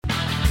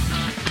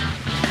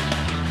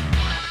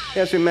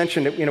As we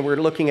mentioned, we're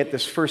looking at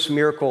this first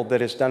miracle that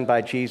is done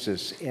by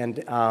Jesus,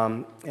 and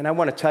I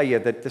want to tell you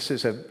that it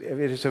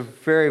is a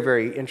very,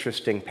 very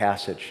interesting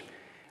passage.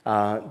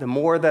 The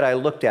more that I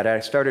looked at it,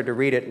 I started to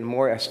read it, and the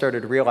more I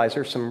started to realize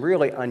there's some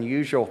really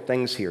unusual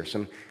things here,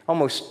 some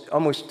almost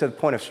to the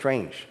point of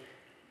strange.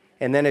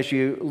 And then as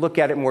you look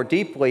at it more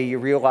deeply, you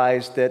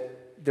realize that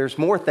there's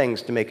more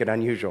things to make it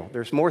unusual.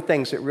 There's more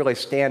things that really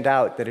stand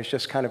out that it's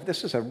just kind of,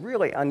 this is a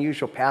really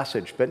unusual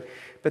passage. But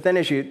then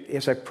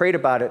as I prayed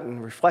about it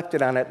and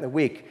reflected on it in the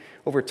week,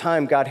 over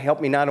time, God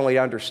helped me not only to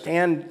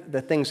understand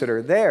the things that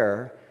are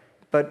there,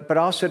 but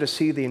also to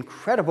see the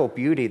incredible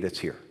beauty that's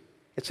here.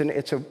 It's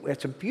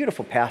a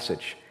beautiful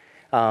passage.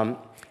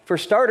 For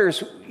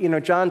starters,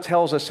 John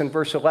tells us in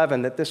verse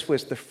 11 that this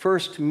was the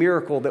first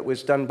miracle that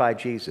was done by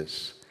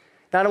Jesus.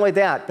 Not only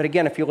that, but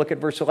again, if you look at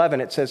verse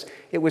 11, it says,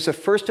 it was the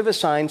first of his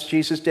signs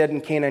Jesus did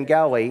in Cana and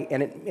Galilee,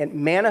 and it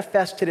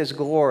manifested his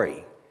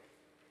glory.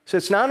 So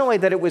it's not only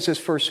that it was his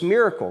first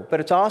miracle, but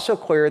it's also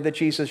clear that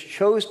Jesus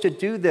chose to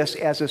do this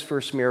as his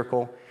first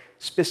miracle,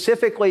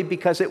 specifically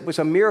because it was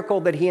a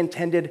miracle that he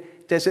intended,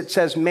 as it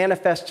says,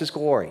 manifest his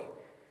glory.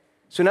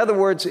 So in other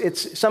words,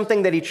 it's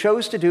something that he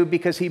chose to do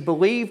because he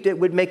believed it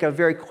would make a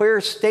very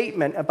clear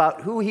statement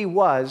about who he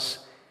was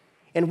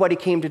and what he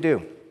came to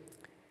do.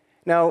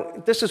 Now,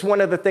 this is one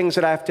of the things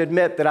that I have to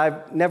admit that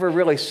I've never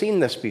really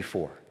seen this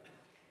before.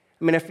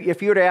 I mean,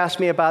 if you were to ask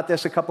me about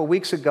this a couple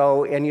weeks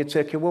ago and you'd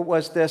say, okay, what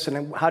was this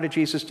and how did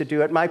Jesus to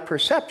do it? My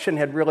perception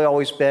had really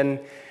always been,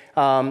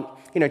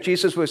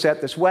 Jesus was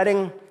at this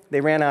wedding,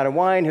 they ran out of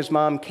wine, his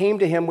mom came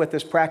to him with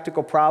this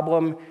practical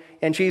problem,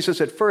 and Jesus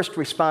at first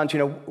responds,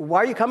 why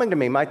are you coming to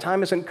me? My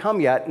time hasn't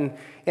come yet.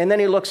 And then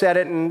he looks at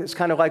it and it's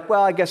kind of like,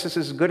 well, I guess this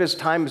is as good as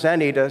time as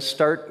any to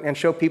start and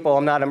show people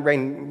I'm not a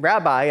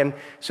rabbi. And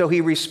so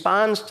he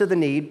responds to the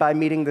need by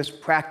meeting this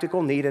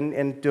practical need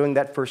and doing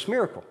that first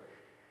miracle.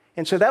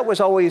 And so that was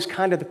always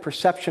kind of the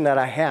perception that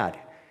I had.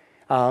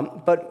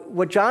 But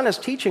what John is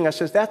teaching us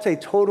is that's a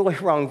totally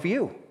wrong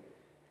view.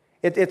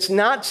 It's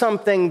not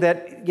something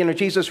that,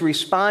 Jesus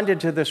responded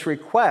to this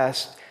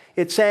request.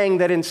 It's saying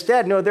that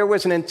instead, no, there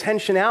was an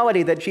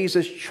intentionality that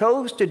Jesus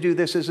chose to do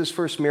this as his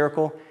first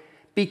miracle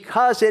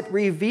because it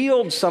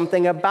revealed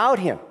something about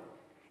him.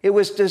 It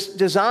was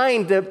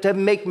designed to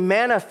make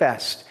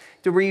manifest,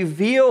 to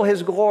reveal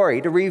his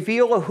glory, to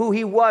reveal who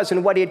he was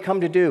and what he had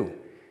come to do.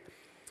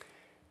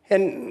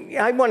 And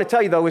I want to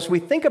tell you, though, as we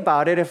think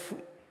about it,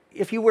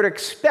 if you were to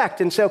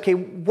expect and say, okay,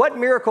 what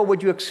miracle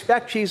would you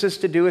expect Jesus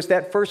to do as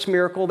that first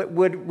miracle that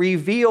would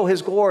reveal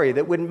his glory,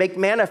 that would make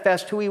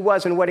manifest who he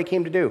was and what he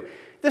came to do?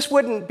 This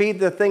wouldn't be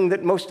the thing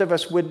that most of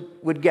us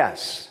would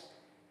guess.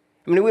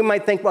 I mean, we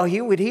might think, well,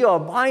 he would heal a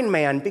blind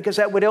man because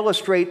that would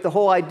illustrate the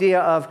whole idea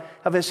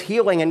of his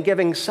healing and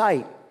giving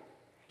sight.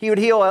 He would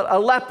heal a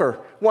leper,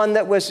 one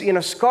that was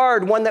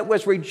scarred, one that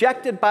was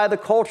rejected by the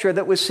culture,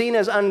 that was seen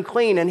as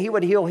unclean, and he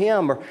would heal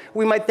him. Or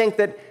we might think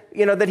that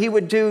that he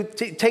would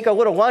take a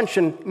little lunch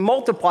and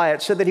multiply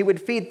it so that he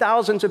would feed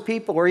thousands of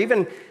people, or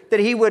even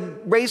that he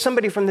would raise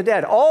somebody from the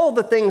dead. All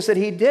the things that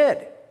he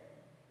did.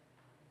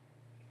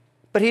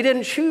 But he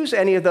didn't choose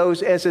any of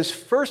those as his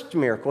first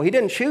miracle. He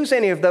didn't choose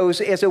any of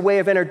those as a way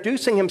of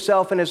introducing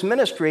himself and his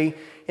ministry.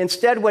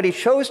 Instead, what he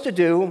chose to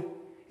do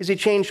is he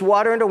changed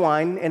water into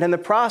wine, and in the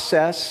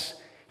process,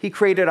 he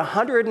created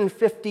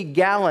 150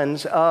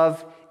 gallons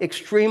of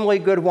extremely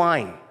good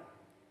wine.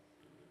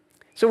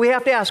 So we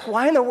have to ask,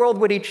 why in the world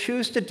would he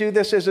choose to do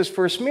this as his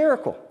first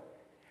miracle?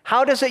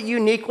 How does it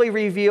uniquely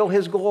reveal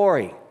his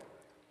glory?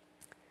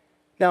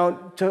 Now,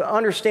 to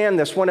understand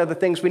this, one of the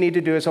things we need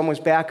to do is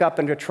almost back up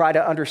and to try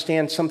to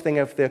understand something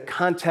of the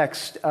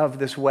context of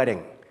this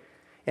wedding.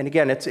 And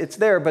again, it's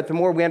there, but the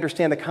more we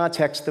understand the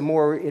context, the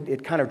more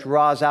it kind of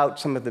draws out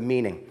some of the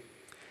meaning.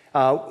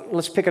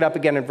 Let's pick it up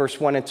again in verse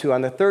 1 and 2. On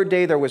the third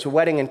day, there was a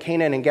wedding in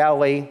Cana in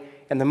Galilee,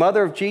 and the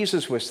mother of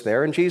Jesus was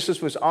there, and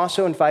Jesus was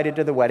also invited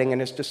to the wedding and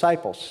his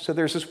disciples. So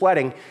there's this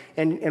wedding,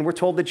 and we're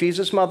told that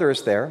Jesus' mother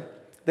is there,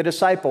 the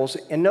disciples.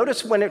 And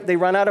notice when they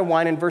run out of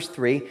wine in verse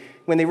 3,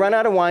 when they run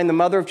out of wine, the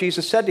mother of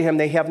Jesus said to him,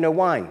 they have no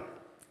wine.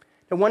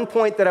 Now, one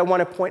point that I want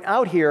to point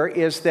out here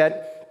is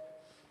that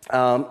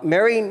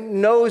Mary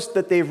knows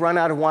that they've run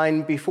out of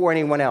wine before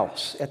anyone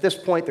else. At this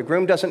point, the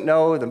groom doesn't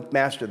know, the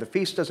master of the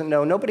feast doesn't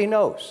know, nobody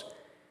knows.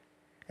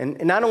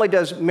 And not only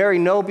does Mary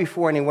know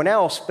before anyone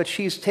else, but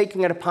she's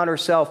taking it upon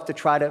herself to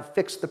try to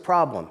fix the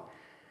problem,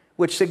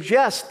 which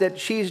suggests that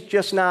she's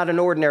just not an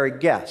ordinary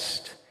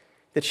guest,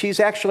 that she's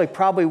actually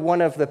probably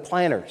one of the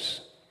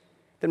planners,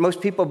 that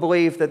most people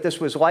believe that this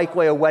was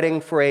likely a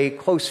wedding for a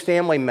close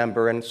family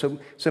member, and so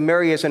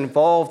Mary is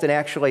involved in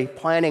actually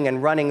planning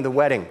and running the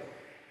wedding.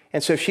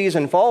 And so she's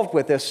involved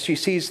with this. She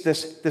sees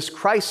this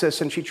crisis,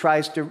 and she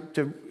tries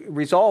to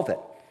resolve it.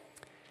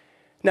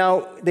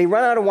 Now, they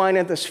run out of wine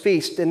at this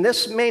feast, and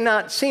this may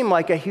not seem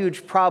like a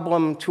huge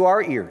problem to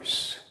our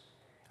ears.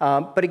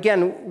 But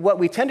again, what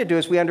we tend to do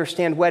is we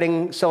understand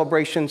wedding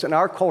celebrations in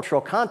our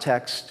cultural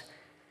context,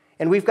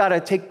 and we've got to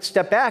take a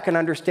step back and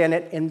understand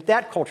it in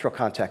that cultural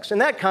context. In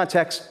that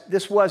context,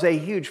 this was a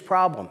huge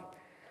problem.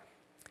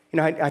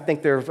 I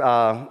think I've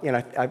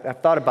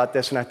thought about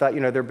this, and I thought,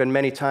 there have been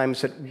many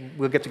times that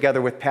we'll get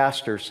together with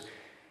pastors,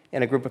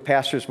 and a group of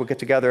pastors will get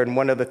together, and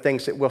one of the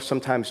things that we'll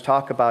sometimes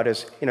talk about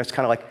is, it's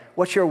kind of like,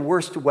 what's your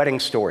worst wedding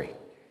story?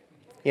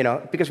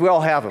 Because we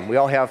all have them. We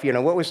all have,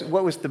 what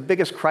was the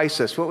biggest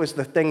crisis? What was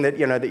the thing that,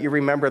 that you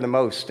remember the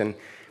most? And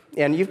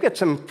you've got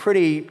some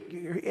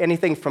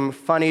anything from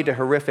funny to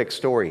horrific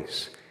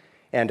stories.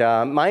 And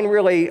mine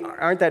really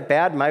aren't that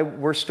bad. My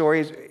worst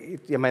stories,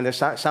 they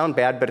sound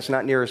bad, but it's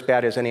not near as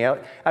bad as any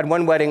other. I had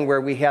one wedding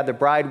where the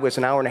bride was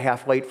an hour and a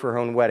half late for her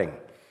own wedding.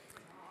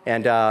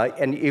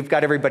 And you've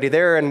got everybody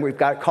there, and we've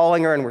got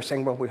calling her, and we're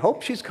saying, well, we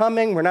hope she's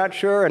coming. We're not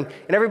sure. And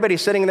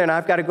everybody's sitting there, and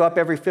I've got to go up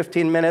every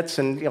 15 minutes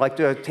and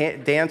do a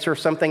dance or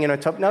something.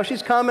 No,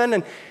 she's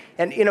coming.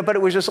 But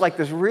it was just like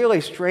this really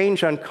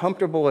strange,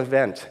 uncomfortable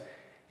event.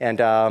 And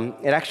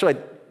actually,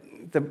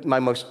 my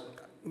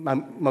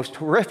most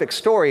horrific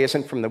story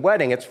isn't from the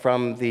wedding, it's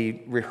from the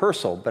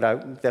rehearsal,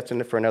 but that's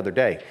for another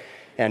day.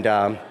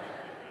 But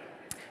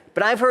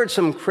I've heard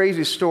some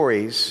crazy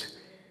stories,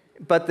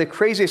 but the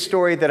craziest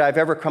story that I've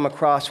ever come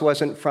across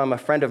wasn't from a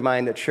friend of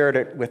mine that shared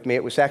it with me.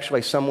 It was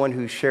actually someone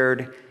who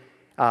shared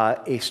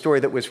a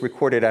story that was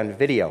recorded on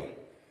video.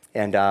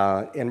 And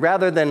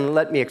rather than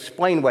let me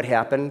explain what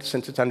happened,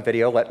 since it's on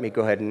video, let me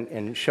go ahead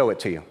and show it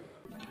to you.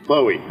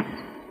 Chloe,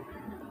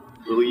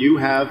 will you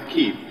have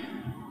Keith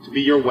to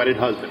be your wedded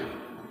husband,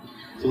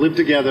 to live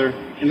together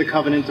in the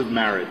covenant of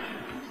marriage?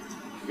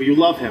 Will you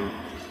love him,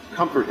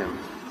 comfort him,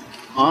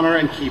 honor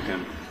and keep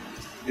him,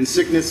 in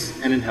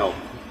sickness and in health,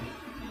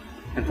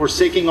 and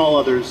forsaking all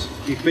others,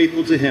 be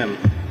faithful to him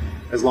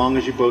as long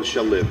as you both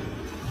shall live?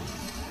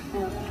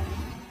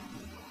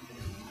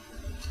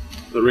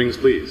 The rings,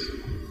 please.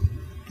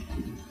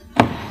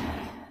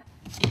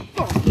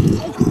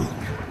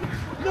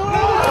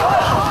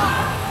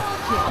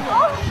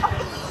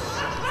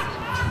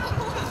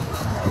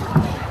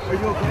 Are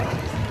you okay?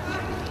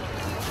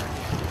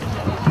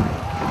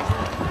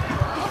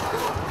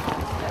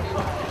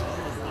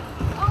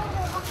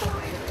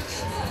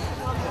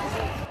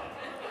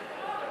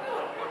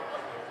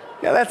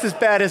 Now that's as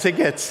bad as it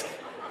gets.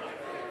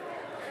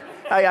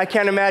 I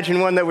can't imagine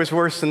one that was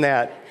worse than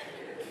that.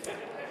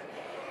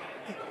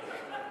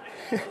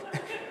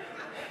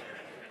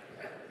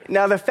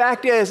 Now the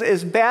fact is,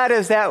 as bad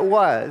as that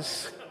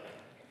was,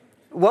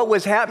 what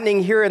was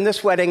happening here in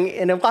this wedding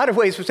in a lot of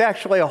ways was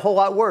actually a whole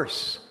lot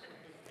worse.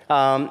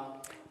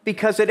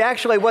 Because it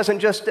actually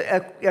wasn't just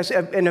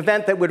an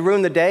event that would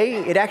ruin the day.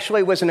 It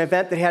actually was an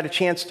event that had a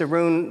chance to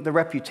ruin the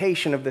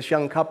reputation of this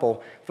young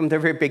couple from the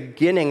very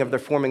beginning of the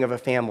forming of a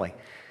family.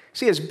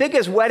 See, as big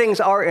as weddings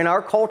are in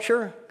our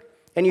culture,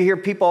 and you hear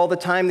people all the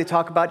time, they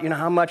talk about,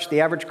 how much the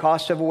average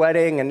cost of a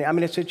wedding,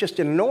 and it's just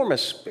an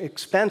enormous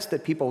expense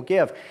that people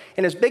give.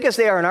 And as big as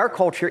they are in our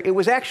culture, it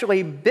was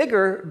actually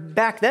bigger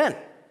back then.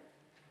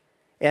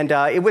 And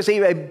it was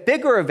a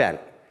bigger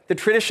event. The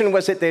tradition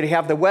was that they'd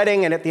have the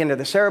wedding, and at the end of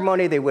the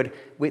ceremony, they would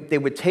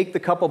take the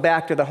couple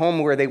back to the home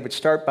where they would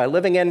start by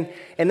living in.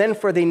 And then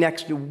for the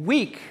next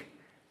week,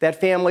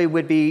 that family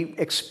would be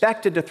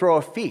expected to throw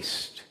a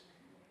feast.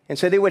 And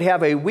so they would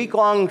have a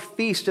week-long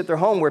feast at their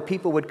home where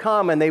people would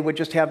come, and they would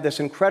just have this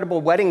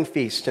incredible wedding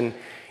feast. And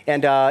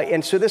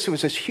so this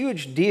was this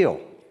huge deal,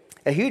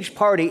 a huge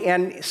party.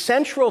 And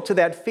central to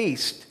that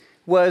feast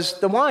was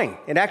the wine.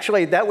 And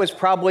actually, that was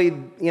probably,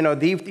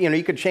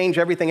 you could change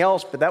everything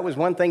else, but that was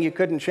one thing you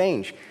couldn't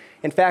change.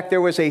 In fact, there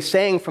was a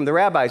saying from the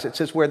rabbis that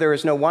says, where there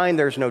is no wine,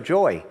 there's no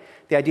joy.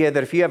 The idea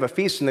that if you have a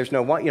feast and there's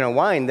no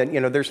wine,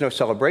 then, there's no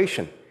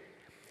celebration.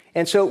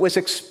 And so it was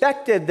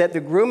expected that the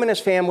groom and his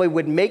family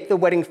would make the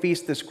wedding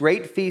feast this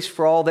great feast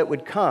for all that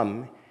would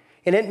come.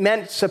 And it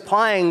meant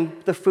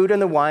supplying the food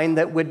and the wine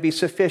that would be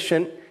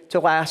sufficient to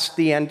last to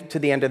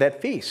the end of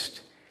that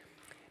feast.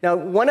 Now,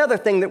 one other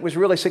thing that was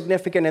really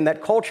significant in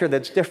that culture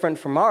that's different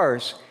from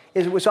ours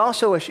is it was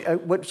also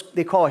what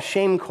they call a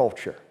shame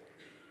culture.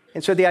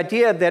 And so the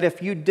idea that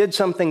if you did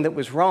something that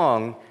was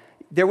wrong,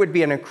 there would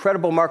be an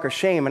incredible mark of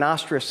shame and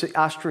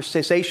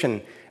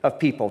ostracization of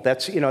people.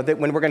 That's, that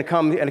when we're going to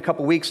come in a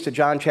couple weeks to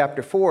John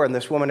chapter 4 and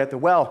this woman at the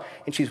well,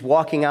 and she's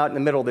walking out in the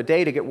middle of the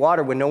day to get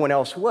water when no one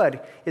else would,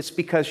 it's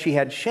because she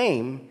had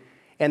shame,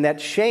 and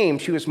that shame,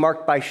 she was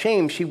marked by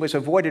shame, she was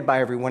avoided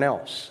by everyone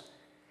else.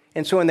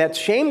 And so in that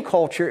shame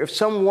culture, if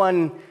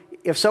someone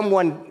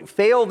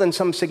failed in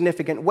some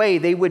significant way,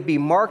 they would be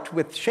marked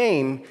with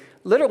shame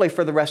literally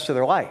for the rest of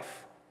their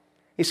life.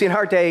 You see, in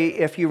our day,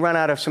 if you run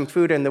out of some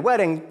food in the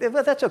wedding,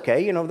 that's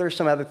okay. There's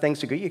some other things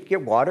to do. You could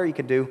get water, you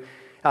could do.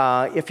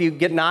 If you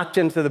get knocked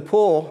into the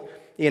pool,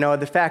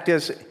 the fact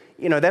is,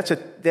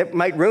 that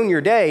might ruin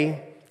your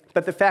day,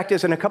 but the fact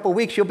is in a couple of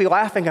weeks, you'll be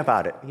laughing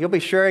about it. You'll be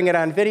sharing it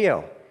on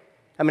video.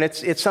 I mean,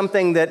 it's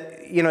something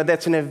that,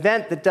 that's an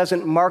event that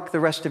doesn't mark the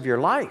rest of your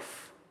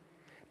life.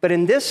 But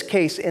in this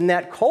case, in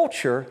that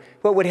culture,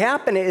 what would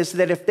happen is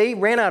that if they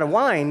ran out of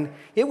wine,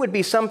 it would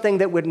be something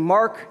that would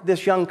mark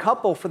this young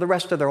couple for the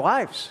rest of their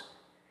lives.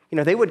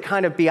 They would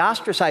kind of be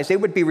ostracized. They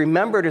would be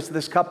remembered as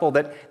this couple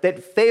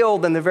that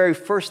failed in the very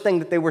first thing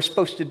that they were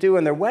supposed to do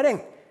in their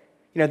wedding.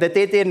 that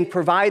they didn't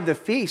provide the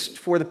feast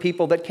for the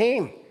people that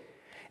came.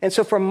 And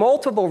so for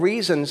multiple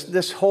reasons,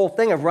 this whole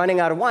thing of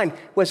running out of wine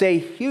was a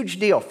huge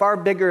deal, far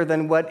bigger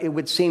than what it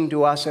would seem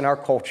to us in our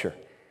culture.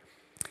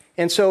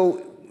 And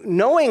so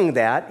knowing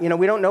that,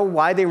 we don't know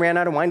why they ran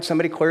out of wine.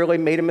 Somebody clearly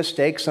made a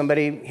mistake.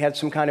 Somebody had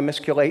some kind of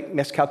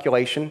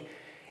miscalculation.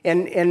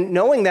 And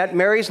knowing that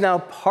Mary's now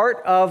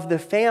part of the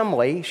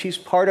family, she's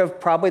part of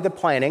probably the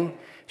planning.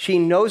 She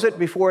knows it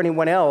before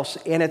anyone else,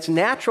 and it's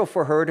natural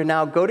for her to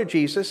now go to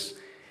Jesus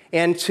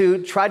and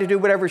to try to do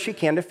whatever she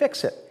can to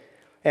fix it.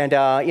 And,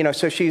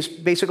 so she's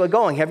basically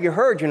going, have you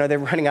heard, they're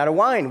running out of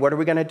wine. What are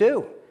we going to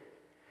do?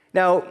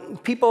 Now,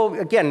 people,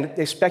 again,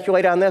 they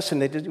speculate on this,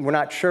 and we're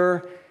not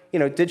sure.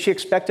 Did she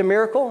expect a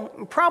miracle?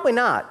 Probably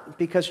not,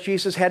 because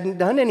Jesus hadn't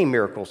done any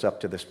miracles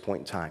up to this point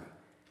in time.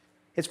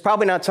 It's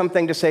probably not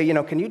something to say,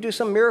 can you do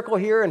some miracle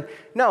here? And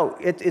no,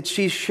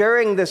 she's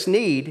sharing this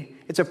need.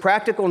 It's a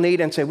practical need,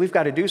 and say, we've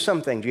got to do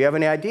something. Do you have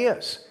any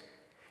ideas?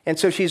 And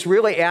so she's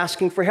really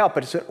asking for help,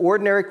 but it's an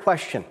ordinary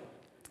question.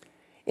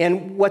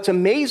 And what's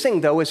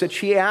amazing, though, is that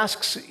she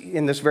asks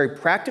in this very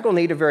practical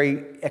need, a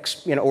very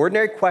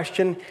ordinary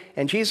question,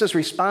 and Jesus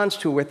responds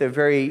to it with a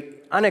very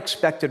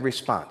unexpected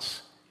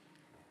response.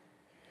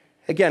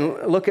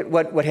 Again, look at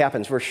what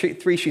happens. Verse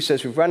 3, she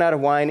says, we've run out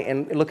of wine,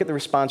 and look at the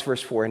response,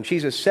 verse 4. And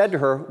Jesus said to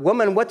her,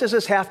 woman, what does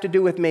this have to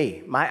do with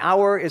me? My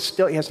hour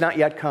has not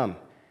yet come.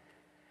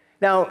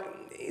 Now,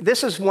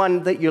 this is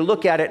one that you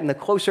look at it, and the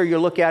closer you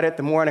look at it,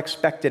 the more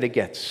unexpected it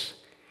gets.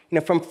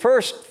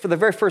 For the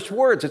very first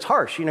words, it's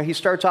harsh. He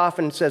starts off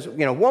and says,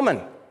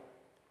 woman.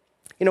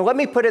 Let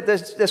me put it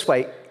this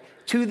way.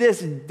 To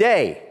this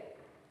day,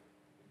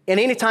 and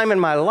any time in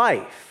my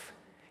life,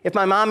 if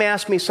my mom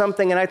asked me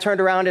something and I turned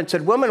around and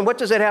said, woman, what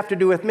does that have to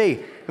do with me?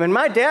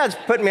 My dad's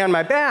putting me on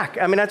my back.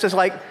 That's just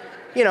like,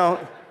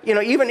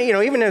 even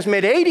in his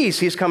mid-80s,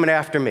 he's coming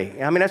after me.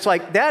 It's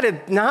like,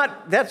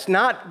 that's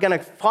not going to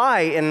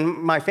fly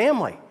in my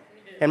family.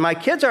 And my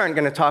kids aren't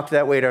going to talk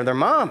that way to their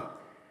mom.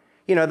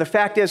 The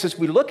fact is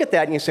we look at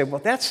that and you say,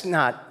 well, that's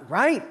not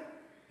right.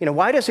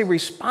 Why does he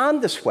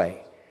respond this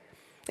way?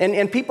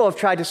 And people have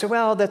tried to say,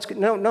 well,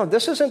 no,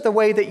 this isn't the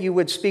way that you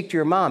would speak to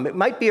your mom. It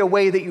might be a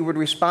way that you would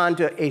respond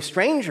to a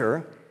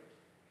stranger.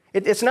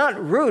 It's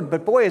not rude,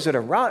 but boy, is it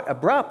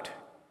abrupt.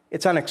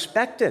 It's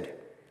unexpected.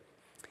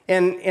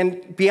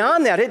 And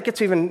beyond that, it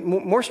gets even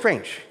more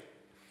strange.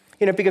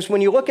 Because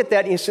when you look at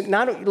that, you say,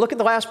 look at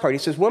the last part. He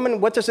says,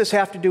 woman, what does this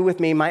have to do with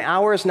me? My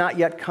hour has not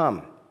yet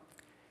come.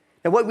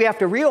 Now, what we have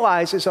to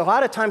realize is a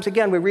lot of times,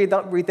 again, we read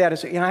that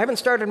as, I haven't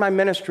started my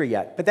ministry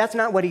yet, but that's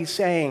not what he's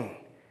saying.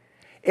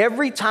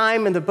 Every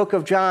time in the book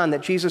of John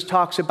that Jesus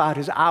talks about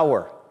his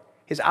hour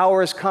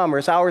has come or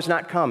his hour has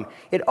not come,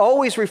 it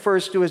always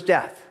refers to his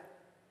death.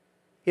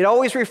 It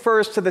always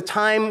refers to the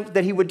time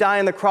that he would die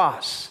on the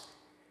cross.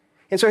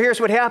 And so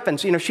here's what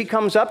happens. She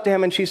comes up to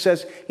him and she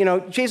says,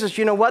 Jesus,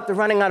 you know what? They're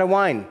running out of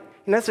wine.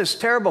 This is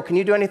terrible. Can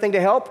you do anything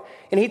to help?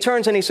 And he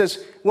turns and he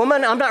says,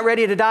 woman, I'm not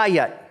ready to die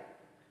yet.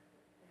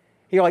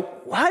 You're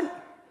like, what?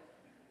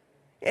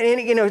 And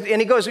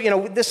he goes,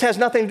 this has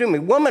nothing to do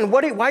with me. Woman,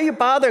 why are you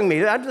bothering me?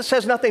 This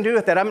has nothing to do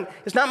with that.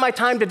 It's not my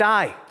time to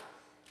die.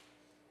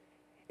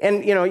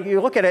 And,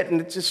 you look at it, and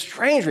it's a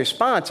strange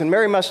response. And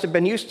Mary must have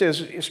been used to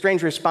his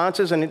strange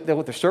responses, and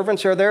the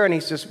servants are there, and he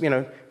says,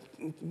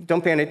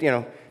 don't panic,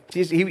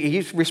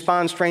 he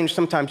responds strange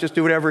sometimes. Just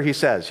do whatever he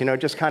says,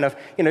 just kind of,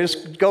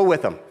 just go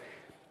with him.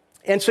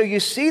 And so you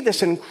see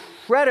this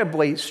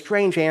incredibly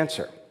strange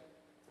answer.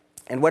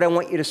 And what I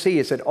want you to see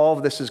is that all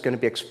of this is going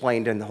to be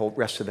explained in the whole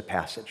rest of the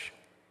passage.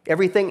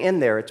 Everything in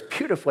there, it's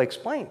beautifully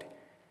explained.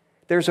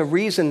 There's a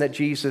reason that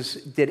Jesus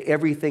did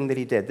everything that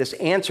he did. This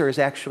answer is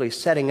actually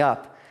setting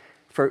up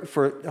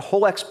for the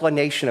whole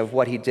explanation of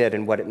what he did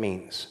and what it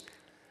means.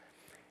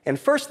 And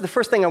the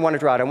first thing I want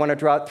to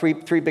draw out three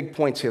big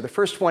points here. The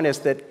first one is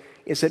that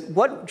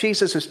what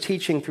Jesus is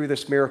teaching through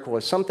this miracle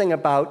is something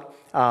about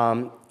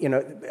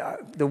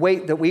the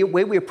way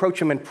we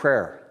approach him in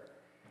prayer.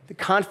 The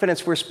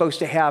confidence we're supposed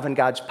to have in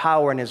God's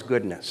power and his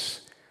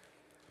goodness.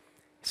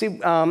 See,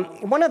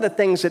 one of the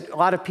things that a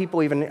lot of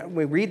people, even when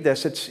we read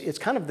this, it's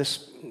kind of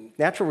this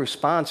natural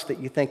response that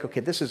you think, okay,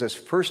 this is his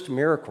first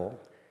miracle.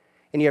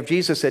 And you have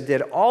Jesus that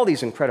did all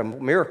these incredible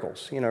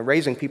miracles,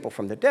 raising people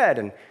from the dead.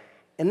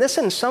 And this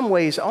in some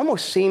ways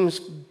almost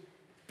seems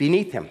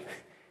beneath him.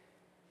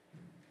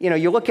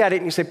 You look at it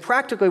and you say,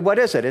 practically, what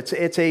is it?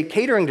 It's a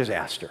catering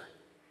disaster.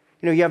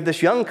 You have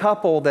this young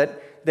couple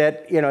that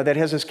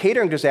has this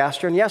catering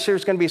disaster, and yes,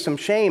 there's going to be some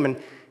shame,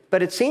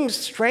 but it seems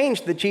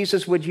strange that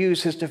Jesus would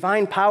use his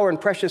divine power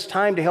and precious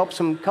time to help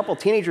some couple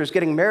teenagers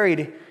getting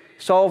married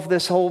solve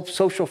this whole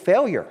social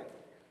failure.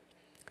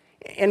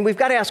 And we've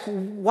got to ask,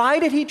 why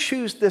did he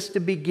choose this to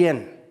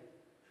begin?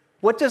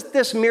 What does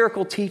this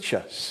miracle teach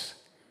us?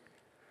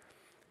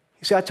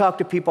 You see, I talk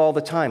to people all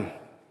the time,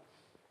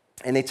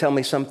 and they tell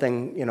me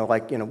something,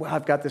 well,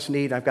 I've got this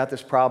need, I've got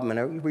this problem,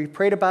 and we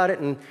prayed about it,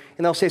 and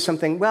they'll say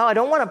something, well, I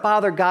don't want to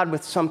bother God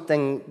with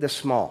something this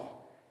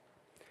small.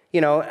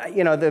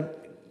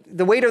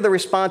 The weight of the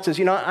response is,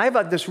 I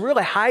have this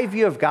really high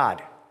view of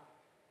God.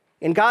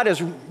 And God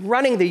is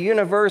running the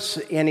universe,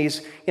 and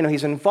he's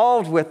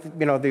involved with,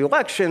 the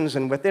elections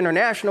and with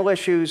international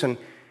issues.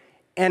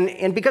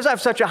 And because I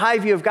have such a high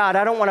view of God,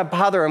 I don't want to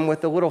bother him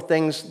with the little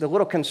things, the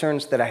little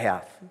concerns that I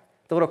have,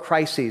 the little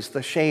crises,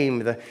 the shame,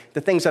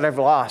 the things that I've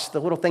lost,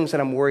 the little things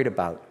that I'm worried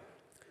about.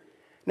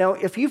 Now,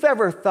 if you've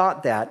ever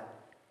thought that,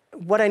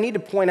 what I need to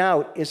point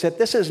out is that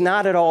this is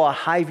not at all a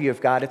high view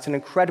of God. It's an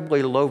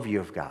incredibly low view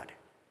of God.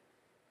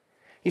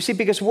 You see,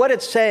 because what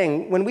it's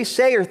saying, when we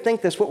say or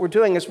think this, what we're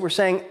doing is we're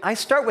saying, I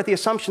start with the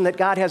assumption that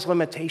God has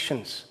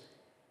limitations,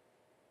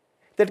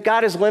 that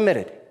God is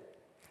limited.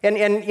 And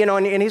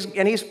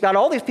he's got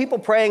all these people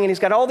praying, and he's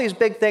got all these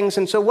big things.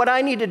 And so what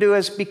I need to do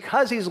is,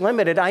 because he's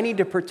limited, I need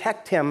to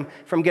protect him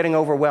from getting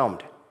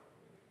overwhelmed.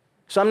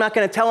 So I'm not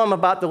going to tell him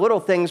about the little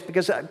things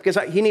because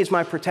he needs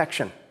my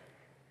protection.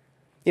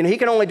 He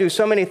can only do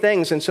so many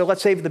things, and so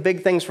let's save the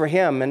big things for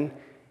him. And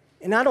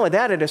not only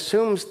that, it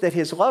assumes that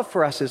his love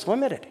for us is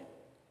limited,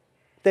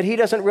 that he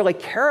doesn't really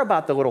care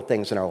about the little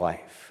things in our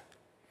life.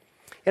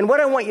 And what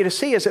I want you to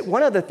see is that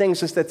one of the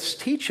things is that this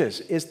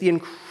teaches is the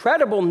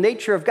incredible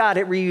nature of God.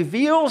 It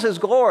reveals his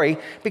glory,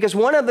 because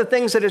one of the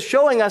things that it's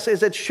showing us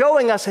is it's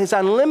showing us his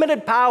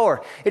unlimited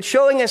power. It's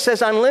showing us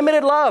his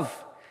unlimited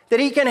love, that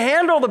he can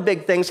handle the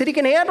big things, that he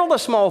can handle the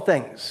small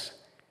things.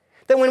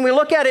 That when we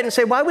look at it and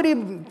say, why would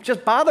he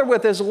just bother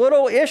with this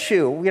little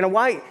issue?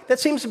 Why? That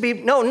seems to be,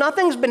 no,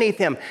 nothing's beneath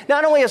him.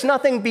 Not only is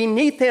nothing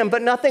beneath him,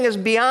 but nothing is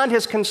beyond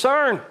his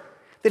concern.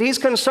 That he's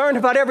concerned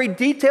about every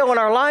detail in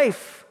our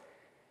life.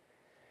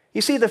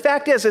 You see, the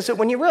fact is that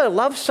when you really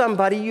love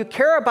somebody, you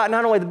care about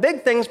not only the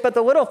big things, but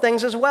the little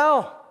things as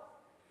well.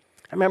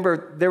 I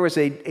remember there was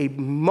a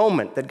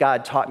moment that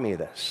God taught me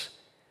this.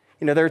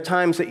 There are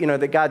times that,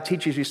 that God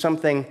teaches you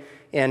something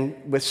and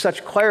with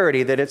such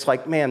clarity that it's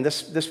like, man,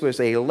 this was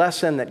a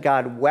lesson that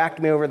God whacked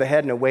me over the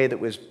head in a way that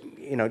was,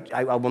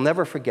 I will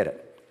never forget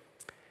it.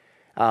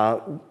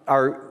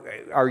 Our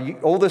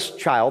oldest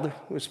child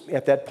was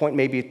at that point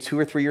maybe 2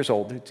 or 3 years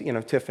old,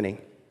 Tiffany.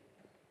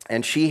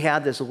 And she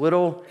had this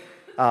little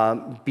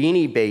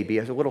Beanie Baby,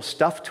 a little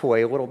stuffed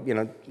toy, a little,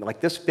 like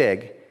this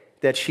big,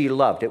 that she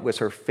loved. It was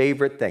her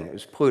favorite thing. It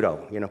was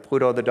Pluto,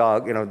 Pluto the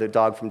dog, the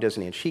dog from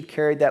Disney. And she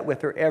carried that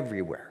with her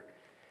everywhere.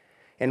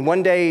 And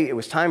one day it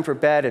was time for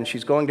bed, and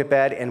she's going to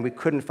bed, and we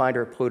couldn't find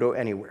her Pluto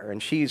anywhere.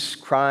 And she's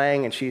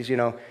crying, and she's,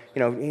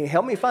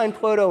 help me find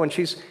Pluto. And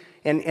she's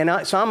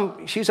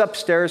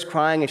upstairs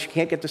crying, and she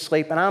can't get to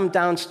sleep. And I'm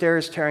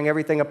downstairs tearing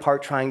everything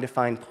apart trying to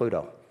find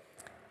Pluto.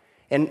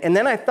 And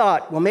then I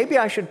thought, well, maybe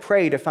I should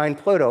pray to find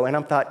Pluto. And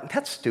I thought,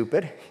 that's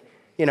stupid.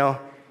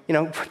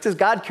 What does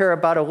God care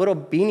about a little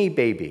Beanie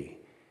Baby?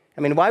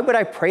 I mean, why would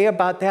I pray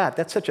about that?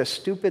 That's such a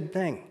stupid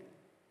thing.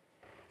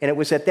 And it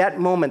was at that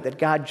moment that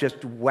God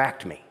just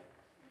whacked me.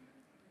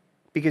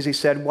 Because he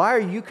said, why are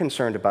you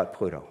concerned about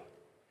Pluto?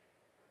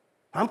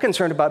 I'm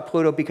concerned about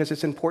Pluto because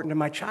it's important to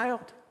my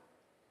child.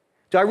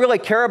 Do I really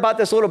care about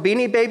this little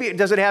Beanie Baby?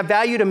 Does it have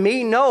value to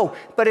me? No,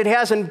 but it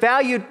has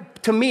value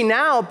to me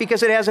now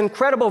because it has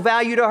incredible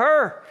value to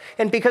her.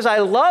 And because I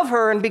love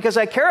her and because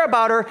I care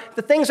about her,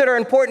 the things that are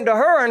important to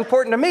her are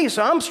important to me.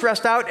 So I'm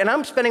stressed out and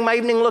I'm spending my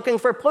evening looking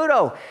for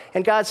Pluto.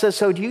 And God says,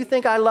 so do you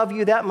think I love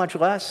you that much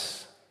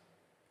less?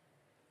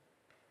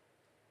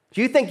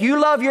 Do you think you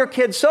love your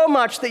kids so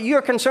much that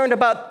you're concerned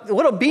about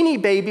little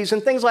Beanie Babies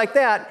and things like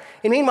that?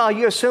 And meanwhile,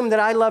 you assume that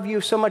I love you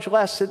so much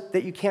less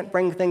that you can't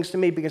bring things to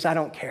me because I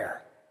don't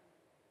care.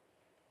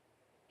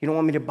 You don't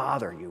want me to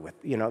bother you with,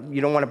 you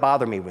don't want to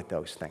bother me with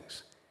those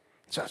things.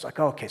 So I was like,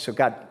 okay, so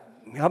God,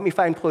 help me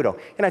find Pluto.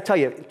 And I tell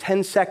you,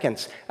 10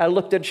 seconds, I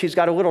looked at, she's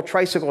got a little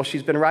tricycle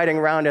she's been riding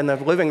around in the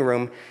living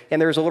room,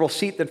 and there's a little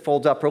seat that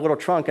folds up, her little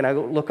trunk, and I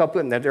look up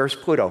and there's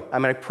Pluto.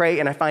 I'm going to pray,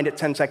 and I find it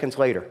 10 seconds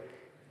later.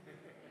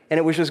 And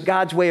it was just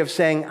God's way of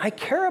saying, I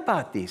care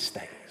about these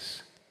things.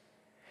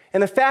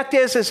 And the fact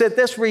is that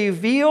this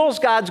reveals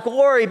God's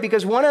glory,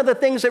 because one of the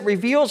things that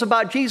reveals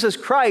about Jesus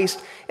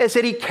Christ is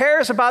that he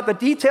cares about the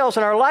details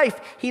in our life.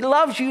 He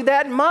loves you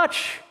that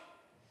much.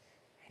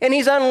 And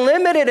he's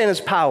unlimited in his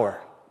power.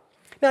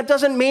 Now, it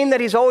doesn't mean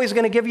that he's always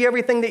going to give you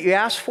everything that you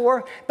ask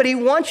for, but he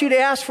wants you to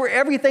ask for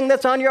everything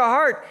that's on your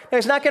heart. Now,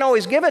 he's not going to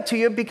always give it to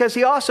you because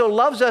he also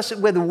loves us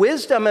with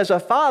wisdom as a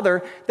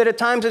father, that at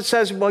times it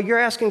says, well, you're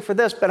asking for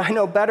this, but I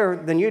know better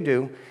than you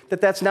do that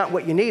that's not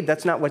what you need.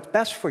 That's not what's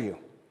best for you.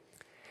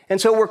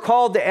 And so we're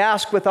called to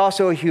ask with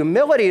also a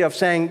humility of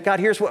saying, God,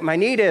 here's what my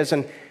need is,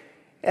 and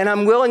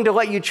I'm willing to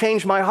let you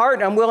change my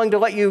heart. I'm willing to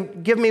let you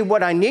give me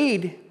what I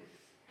need.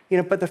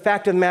 But the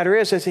fact of the matter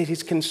is that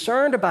he's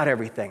concerned about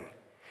everything.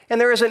 And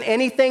there isn't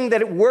anything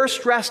that we're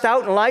stressed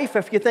out in life.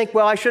 If you think,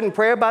 well, I shouldn't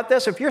pray about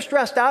this. If you're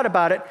stressed out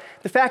about it,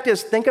 the fact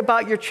is, think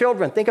about your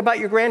children. Think about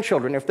your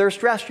grandchildren. If they're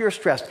stressed, you're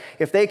stressed.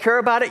 If they care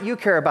about it, you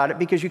care about it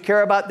because you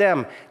care about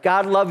them.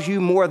 God loves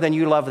you more than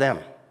you love them.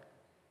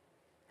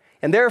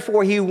 And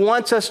therefore, he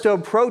wants us to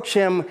approach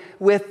him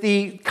with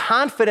the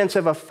confidence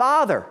of a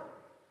father,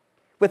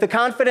 with the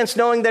confidence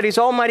knowing that he's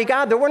Almighty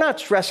God, that we're not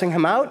stressing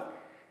him out.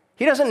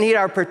 He doesn't need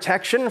our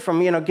protection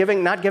from, not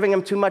giving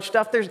him too much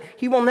stuff.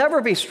 He will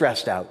never be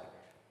stressed out.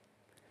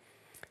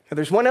 Now,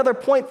 there's one other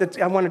point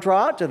that I want to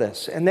draw out to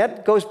this, and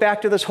that goes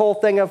back to this whole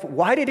thing of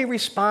why did he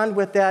respond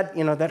with that,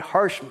 that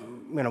harsh,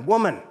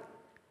 woman?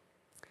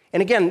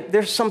 And again,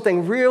 there's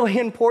something really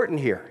important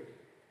here.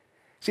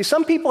 See,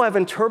 some people have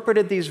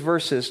interpreted these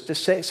verses to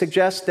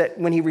suggest that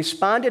when he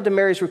responded to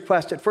Mary's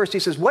request, at first he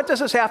says, what does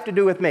this have to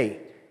do with me?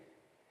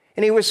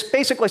 And he was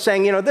basically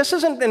saying, this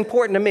isn't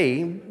important to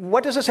me.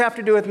 What does this have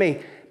to do with me?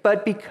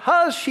 But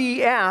because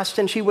she asked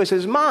and she was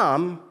his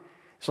mom,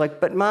 it's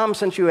like, but mom,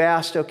 since you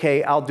asked,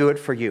 okay, I'll do it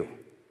for you.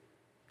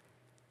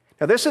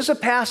 Now, this is a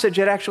passage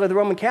that actually the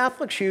Roman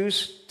Catholics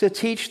use to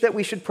teach that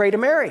we should pray to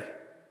Mary.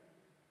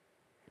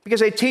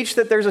 Because they teach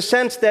that there's a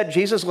sense that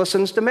Jesus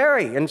listens to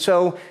Mary. And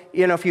so,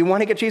 if you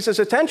want to get Jesus'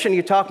 attention,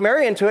 you talk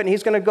Mary into it, and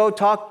she's going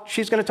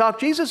to talk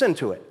Jesus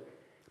into it.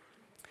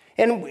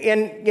 And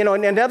in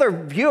another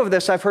view of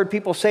this, I've heard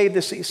people say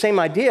this same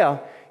idea.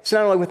 It's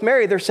not only with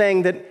Mary, they're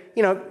saying that,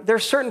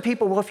 there's certain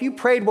people, well, if you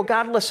prayed, well,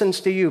 God listens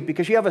to you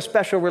because you have a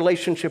special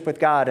relationship with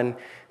God.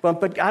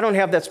 But I don't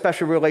have that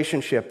special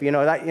relationship.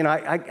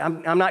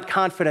 I'm not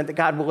confident that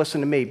God will listen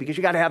to me because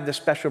you got to have this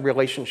special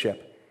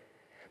relationship.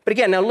 But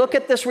again, now look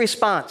at this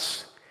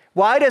response.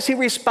 Why does he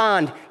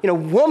respond?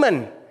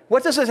 Woman,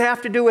 what does this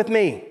have to do with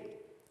me?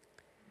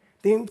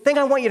 The thing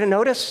I want you to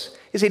notice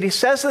is that he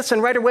says this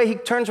and right away he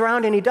turns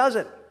around and he does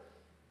it.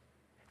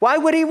 Why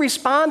would he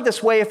respond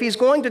this way if he's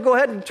going to go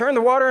ahead and turn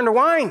the water into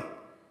wine?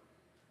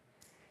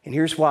 And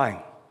here's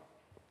why.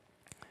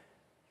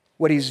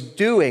 What he's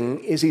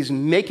doing is he's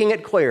making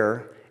it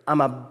clear, I'm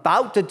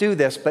about to do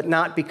this, but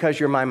not because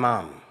you're my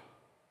mom.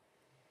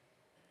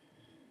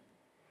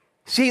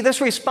 See, this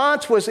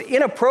response was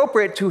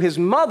inappropriate to his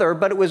mother,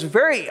 but it was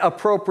very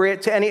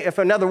appropriate to if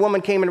another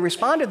woman came and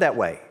responded that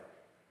way.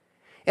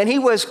 And he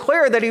was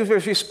clear that he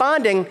was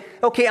responding,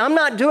 okay, I'm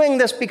not doing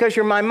this because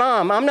you're my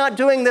mom. I'm not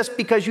doing this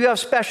because you have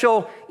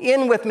special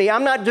in with me.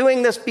 I'm not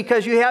doing this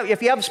because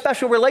if you have a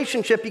special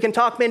relationship, you can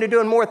talk me into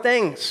doing more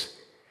things.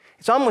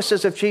 It's almost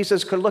as if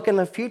Jesus could look in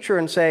the future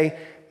and say,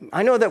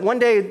 I know that one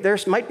day there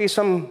might be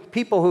some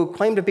people who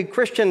claim to be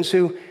Christians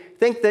who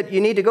think that you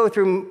need to go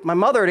through my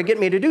mother to get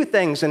me to do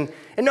things. And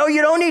no,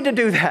 you don't need to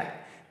do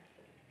that.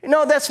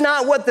 No, that's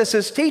not what this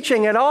is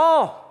teaching at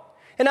all.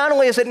 And not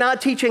only is it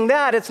not teaching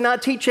that, it's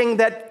not teaching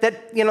that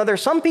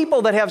there's some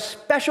people that have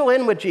special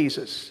in with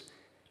Jesus.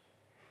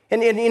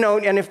 And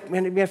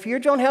if you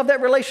don't have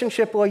that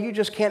relationship, well, you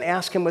just can't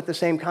ask him with the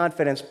same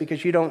confidence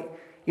because you're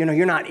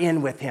not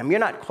in with him. You're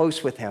not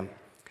close with him.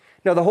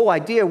 No, the whole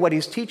idea of what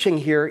he's teaching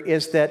here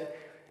is that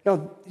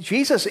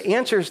Jesus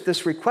answers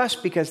this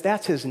request because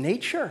that's his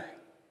nature.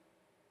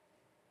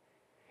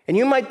 And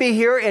you might be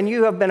here and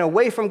you have been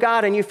away from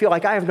God and you feel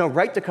like I have no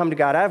right to come to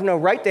God. I have no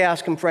right to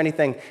ask him for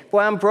anything. Boy,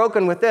 I'm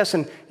broken with this,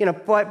 and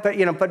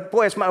but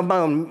boy, it's my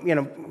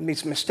own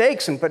these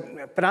mistakes,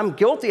 but I'm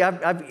guilty.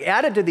 I've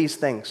added to these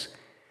things.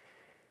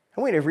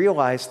 I want you to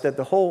realize that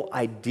the whole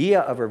idea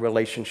of a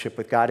relationship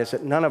with God is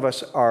that none of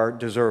us are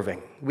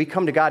deserving. We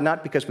come to God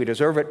not because we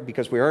deserve it,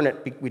 because we earn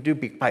it. We do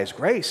by his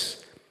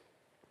grace.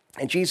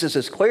 And Jesus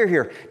is clear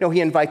here. No, he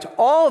invites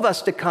all of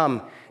us to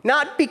come,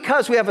 not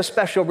because we have a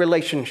special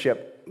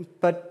relationship,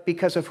 but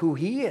because of who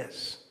he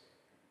is.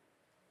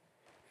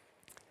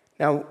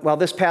 Now, while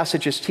this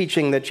passage is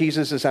teaching that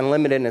Jesus is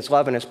unlimited in his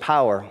love and his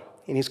power,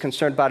 and he's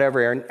concerned about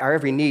our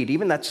every need,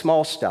 even that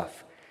small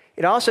stuff,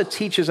 it also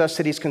teaches us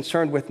that he's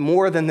concerned with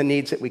more than the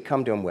needs that we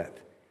come to him with.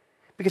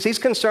 Because he's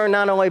concerned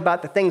not only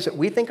about the things that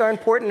we think are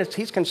important,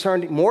 he's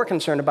more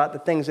concerned about the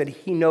things that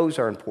he knows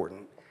are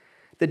important.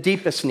 The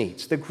deepest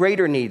needs, the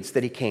greater needs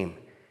that he came.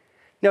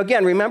 Now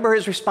again, remember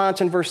his response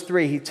in verse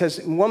 3. He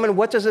says, woman,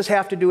 what does this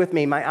have to do with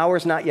me? My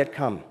hour's not yet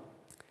come.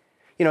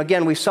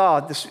 Again, we saw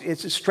this,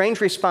 it's a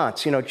strange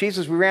response.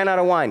 Jesus, we ran out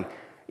of wine.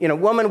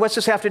 Woman, what's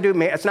this have to do with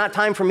me? It's not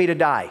time for me to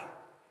die.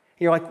 And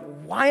you're like,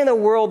 why in the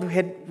world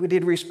did he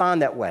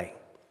respond that way?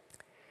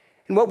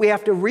 And what we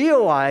have to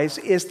realize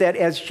is that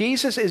as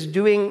Jesus is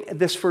doing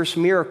this first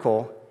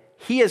miracle,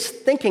 he is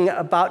thinking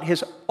about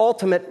his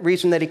ultimate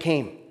reason that he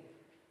came.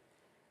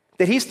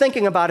 That he's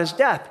thinking about his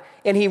death.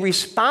 And he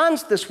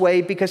responds this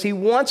way because he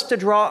wants to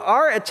draw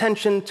our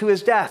attention to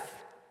his death.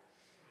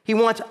 He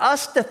wants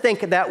us to think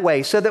that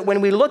way so that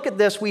when we look at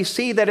this, we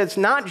see that it's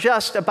not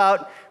just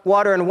about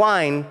water and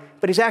wine,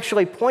 but he's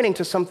actually pointing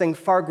to something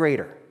far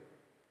greater,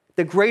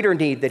 the greater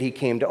need that he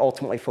came to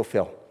ultimately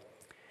fulfill.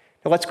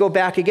 Now let's go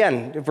back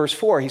again to verse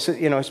 4. He said,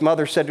 his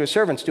mother said to his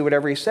servants, do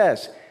whatever he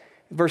says.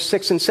 Verse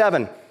 6 and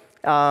 7.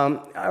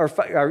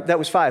 That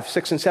was 5,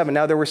 6 and 7.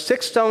 Now there were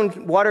 6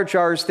 stone water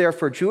jars there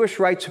for Jewish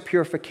rites of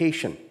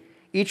purification,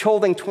 each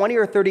holding 20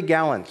 or 30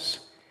 gallons.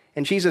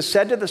 And Jesus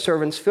said to the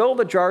servants, fill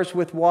the jars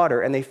with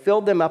water, and they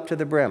filled them up to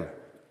the brim.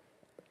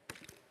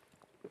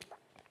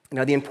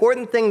 Now the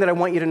important thing that I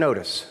want you to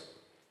notice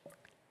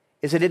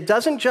is that it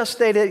doesn't just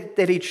say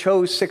that he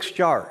chose 6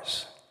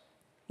 jars.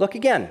 Look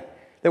again.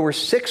 There were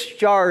 6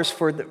 jars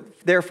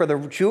there for the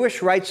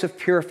Jewish rites of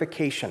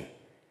purification.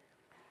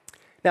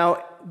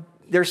 Now,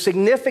 there's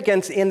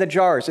significance in the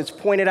jars. It's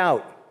pointed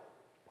out.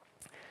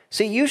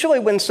 See, usually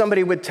when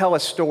somebody would tell a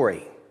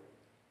story,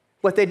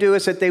 what they do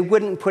is that they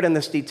wouldn't put in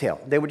this detail.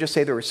 They would just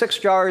say there were 6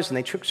 jars, and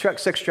they took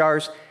 6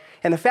 jars.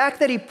 And the fact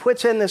that he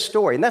puts in this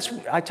story, and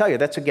I tell you,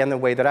 that's again the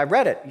way that I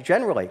read it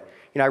generally.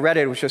 I read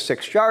it was just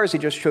 6 jars. He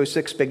just chose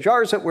 6 big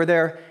jars that were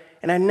there.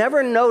 And I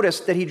never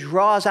noticed that he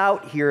draws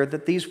out here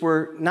that these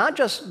were not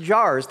just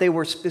jars, they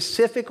were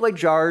specifically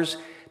jars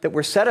that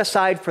were set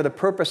aside for the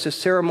purpose of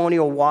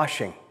ceremonial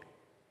washing.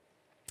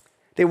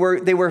 They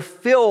were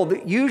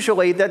filled,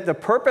 usually that the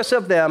purpose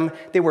of them,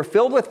 they were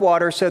filled with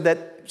water so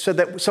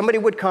that somebody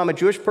would come, a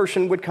Jewish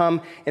person would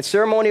come and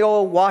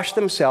ceremonial wash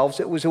themselves.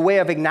 It was a way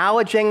of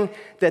acknowledging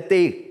that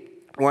they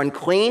were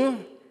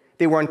unclean.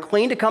 They were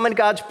unclean to come into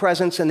God's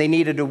presence, and they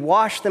needed to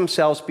wash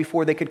themselves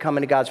before they could come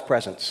into God's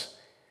presence.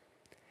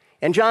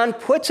 And John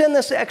puts in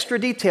this extra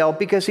detail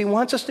because he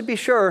wants us to be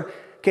sure,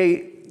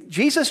 okay,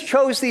 Jesus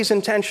chose these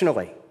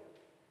intentionally.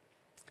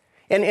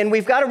 And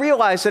we've got to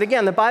realize that,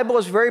 again, the Bible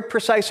is very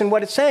precise in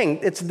what it's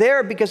saying. It's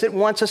there because it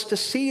wants us to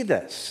see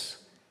this.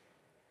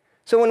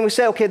 So when we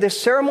say, okay, this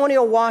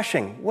ceremonial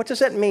washing, what does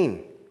that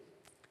mean?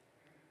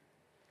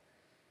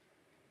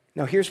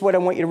 Now, here's what I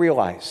want you to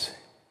realize.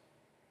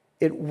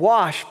 It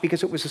washed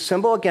because it was a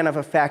symbol, again, of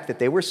a fact that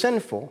they were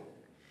sinful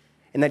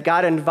and that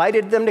God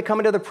invited them to come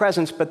into the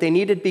presence, but they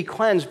needed to be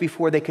cleansed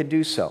before they could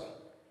do so.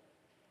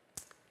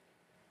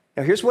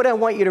 Now, here's what I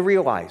want you to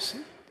realize.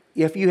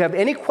 If you have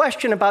any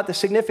question about the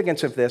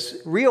significance of this,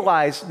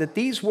 realize that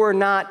these were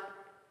not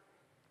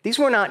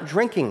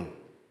drinking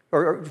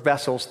or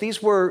vessels.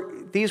 These were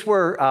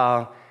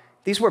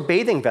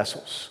bathing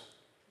vessels.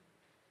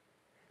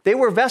 They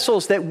were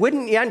vessels that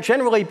wouldn't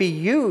generally be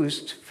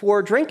used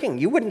for drinking.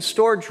 You wouldn't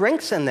store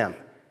drinks in them.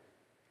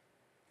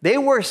 They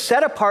were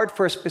set apart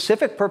for a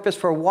specific purpose,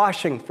 for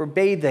washing, for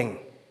bathing.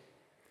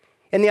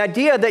 And the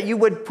idea that you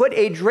would put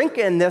a drink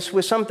in this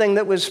was something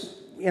that was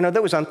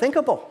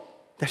unthinkable.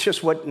 That's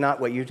just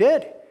not what you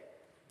did.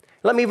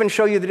 Let me even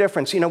show you the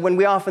difference. When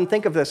we often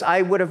think of this,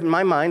 I would have, in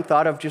my mind,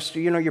 thought of just,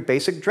 your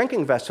basic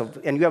drinking vessel.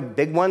 And you have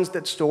big ones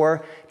that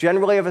store,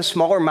 generally have a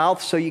smaller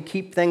mouth, so you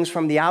keep things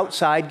from the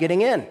outside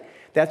getting in.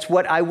 That's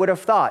what I would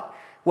have thought.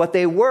 What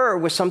they were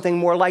was something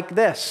more like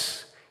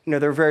this.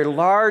 They're very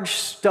large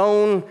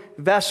stone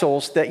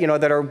vessels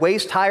that are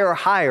waist high or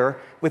higher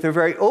with a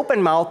very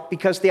open mouth,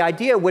 because the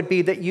idea would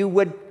be that you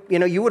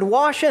would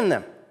wash in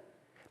them.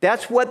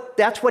 That's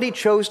what he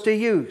chose to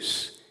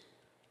use.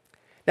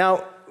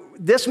 Now,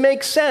 this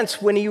makes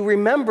sense when you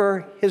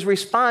remember his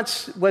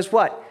response was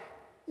what?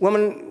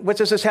 Woman, what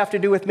does this have to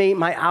do with me?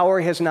 My hour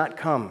has not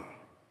come.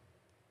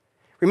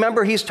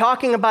 Remember, he's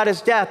talking about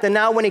his death, and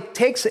now when he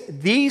takes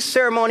these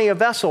ceremonial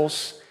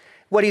vessels,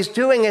 what he's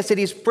doing is that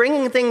he's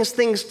bringing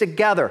things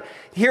together.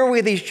 Here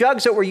were these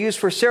jugs that were used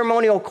for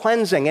ceremonial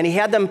cleansing, and he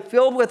had them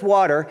filled with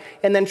water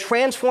and then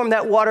transformed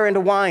that water into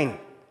wine.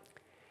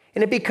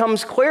 And it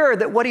becomes clear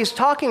that what he's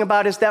talking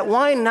about is that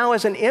wine now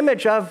is an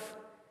image of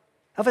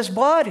his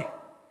blood.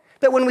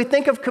 That when we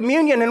think of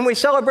communion and we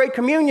celebrate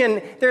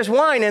communion, there's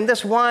wine, and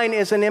this wine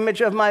is an image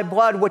of my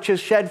blood, which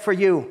is shed for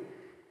you.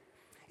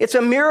 It's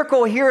a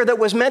miracle here that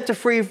was meant to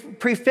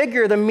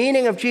prefigure the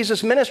meaning of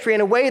Jesus' ministry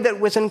in a way that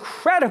was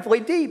incredibly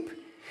deep.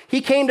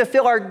 He came to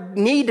fill our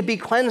need to be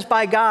cleansed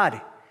by God.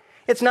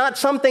 It's not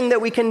something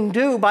that we can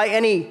do by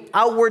any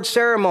outward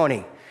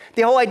ceremony.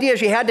 The whole idea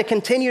is you had to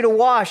continue to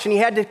wash, and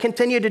you had to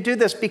continue to do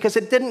this because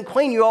it didn't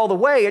clean you all the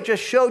way. It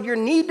just showed your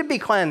need to be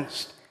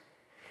cleansed.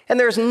 And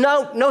there's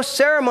no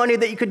ceremony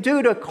that you could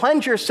do to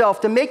cleanse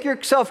yourself, to make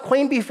yourself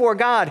clean before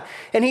God.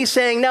 And he's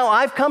saying, no,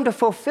 I've come to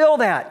fulfill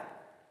that.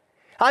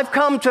 I've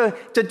come to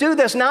do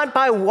this not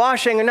by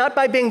washing, or not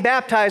by being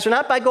baptized, or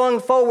not by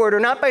going forward, or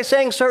not by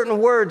saying certain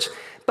words,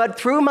 but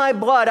through my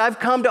blood, I've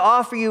come to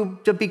offer you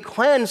to be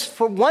cleansed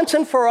for once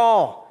and for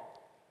all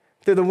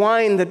through the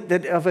wine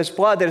of his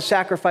blood that is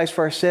sacrificed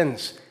for our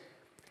sins.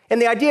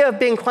 And the idea of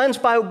being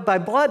cleansed by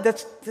blood,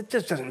 that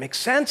just doesn't make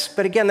sense.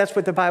 But again, that's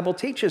what the Bible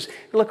teaches.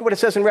 Look at what it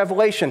says in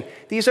Revelation.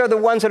 These are the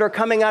ones that are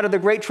coming out of the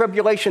great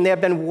tribulation.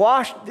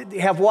 They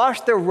have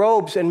washed their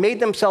robes and made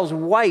themselves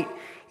white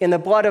in the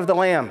blood of the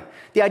Lamb.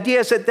 The idea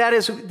is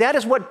that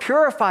is what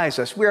purifies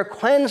us. We are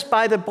cleansed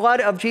by the blood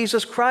of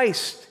Jesus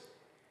Christ.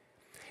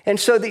 And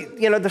so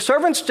the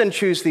servants didn't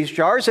choose these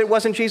jars. It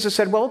wasn't Jesus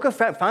said, well, go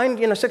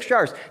find 6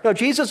 jars. No,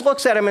 Jesus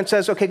looks at them and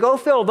says, okay, go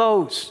fill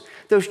those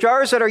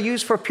jars that are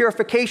used for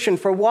purification,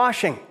 for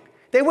washing.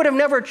 They would have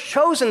never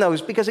chosen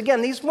those because,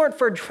 again, these weren't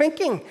for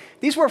drinking.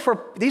 These were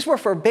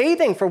for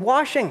bathing, for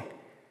washing.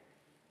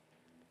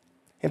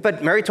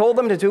 But Mary told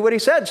them to do what he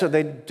said, so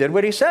they did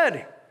what he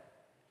said.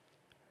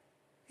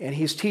 And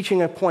he's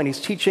teaching a point.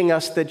 He's teaching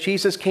us that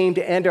Jesus came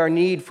to end our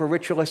need for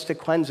ritualistic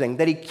cleansing,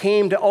 that he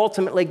came to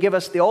ultimately give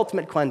us the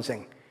ultimate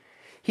cleansing.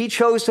 He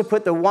chose to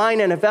put the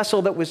wine in a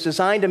vessel that was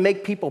designed to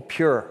make people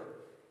pure.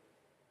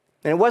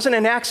 And it wasn't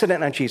an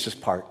accident on Jesus'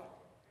 part.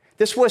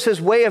 This was his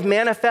way of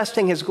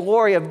manifesting his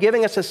glory, of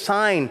giving us a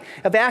sign.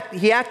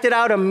 He acted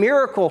out a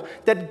miracle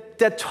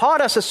that taught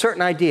us a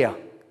certain idea.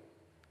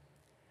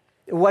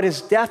 What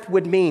his death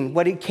would mean,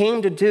 what he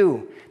came to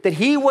do, that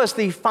he was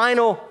the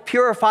final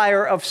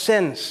purifier of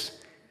sins,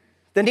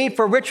 The need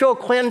for ritual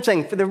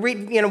cleansing.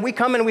 We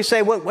come and we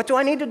say, what do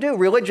I need to do?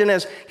 Religion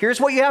is, here's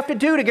what you have to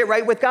do to get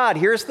right with God.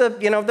 Here's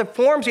the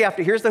forms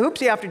here's the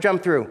hoops you have to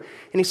jump through.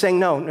 And he's saying,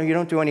 no, you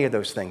don't do any of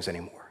those things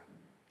anymore.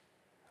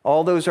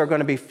 All those are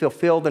going to be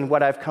fulfilled in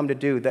what I've come to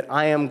do, that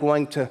I am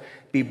going to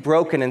be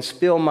broken and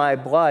spill my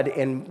blood.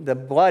 And the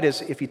blood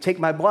is, if you take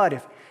my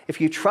blood, if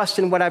you trust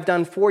in what I've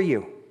done for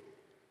you,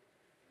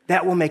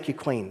 that will make you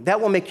clean. That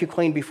will make you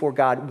clean before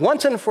God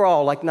once and for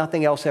all, like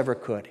nothing else ever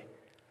could.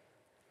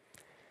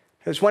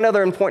 There's one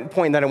other important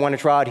point that I want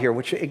to draw out here,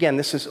 which, again,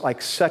 this is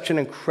like such an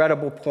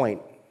incredible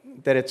point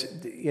that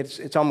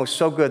it's almost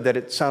so good that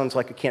it sounds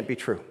like it can't be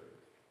true.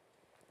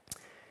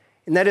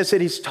 And that is that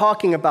he's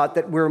talking about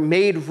that we're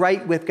made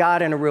right with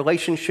God in a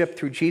relationship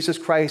through Jesus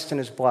Christ and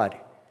his blood.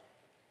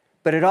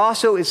 But it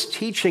also is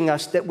teaching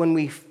us that when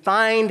we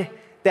find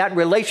that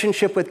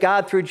relationship with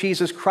God through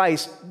Jesus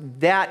Christ,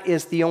 that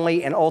is the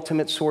only and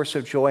ultimate source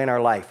of joy in our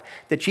life.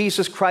 That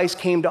Jesus Christ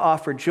came to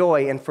offer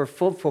joy and for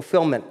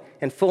fulfillment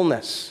and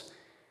fullness.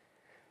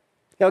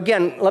 Now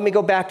again, let me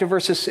go back to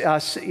verses,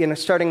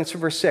 starting in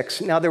verse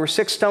 6. Now there were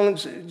 6 stone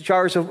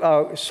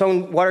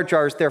water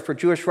jars there for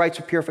Jewish rites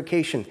of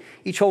purification,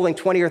 each holding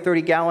 20 or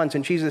 30 gallons.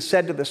 And Jesus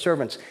said to the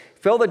servants,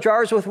 fill the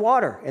jars with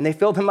water. And they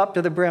filled them up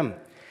to the brim.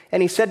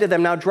 And he said to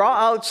them, now draw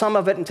out some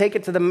of it and take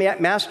it to the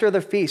master of the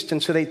feast.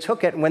 And so they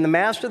took it. And when the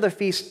master of the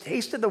feast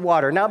tasted the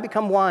water, now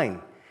become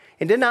wine,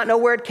 and did not know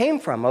where it came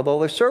from,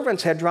 although the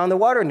servants had drawn the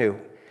water new,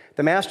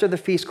 the master of the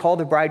feast called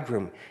the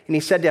bridegroom. And he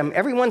said to him,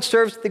 everyone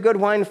serves the good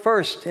wine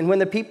first, and when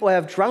the people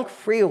have drunk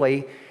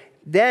freely,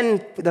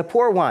 then the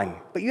poor wine.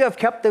 But you have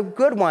kept the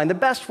good wine, the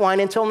best wine,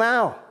 until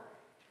now.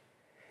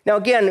 Now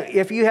again,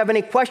 if you have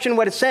any question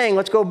what it's saying,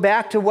 let's go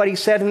back to what he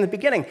said in the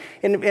beginning,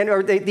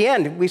 or the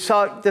end. We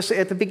saw this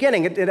at the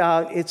beginning.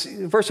 It's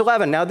verse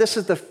 11. Now this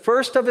is the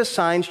first of his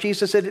signs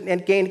Jesus did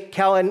at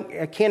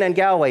Cana in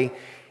Galilee,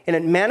 and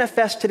it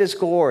manifested his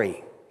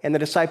glory. And the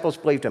disciples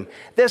believed him.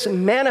 This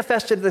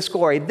manifested this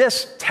glory.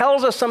 This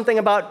tells us something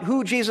about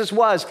who Jesus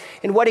was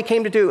and what he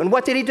came to do. And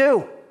what did he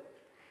do?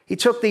 He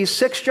took these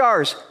 6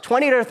 jars,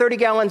 20 to 30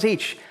 gallons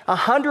each,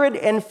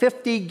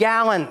 150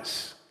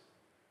 gallons.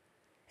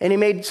 And he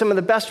made some of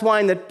the best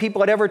wine that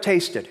people had ever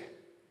tasted.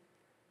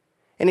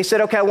 And he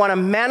said, okay, I want to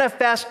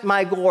manifest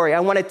my glory.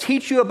 I want to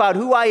teach you about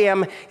who I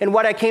am and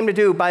what I came to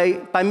do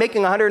by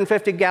making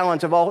 150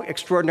 gallons of all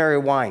extraordinary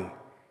wine.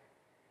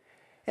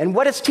 And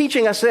what it's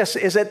teaching us this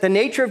is that the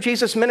nature of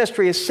Jesus'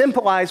 ministry is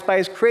symbolized by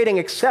his creating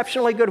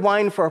exceptionally good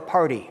wine for a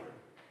party.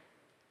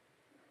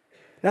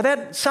 Now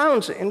that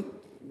sounds,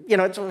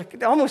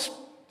 it almost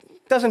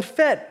doesn't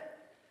fit.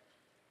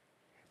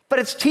 But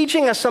it's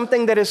teaching us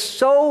something that is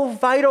so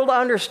vital to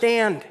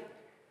understand.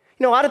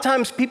 A lot of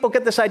times people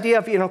get this idea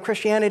of,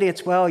 Christianity,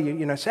 it's,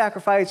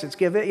 sacrifice, it's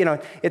give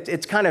it,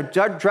 it's kind of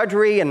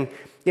drudgery and,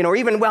 or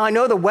even, I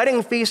know the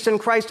wedding feast in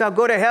Christ, I'll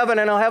go to heaven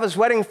and I'll have his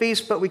wedding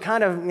feast, but we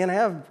kind of,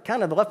 have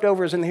kind of the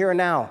leftovers in the here and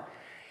now.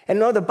 And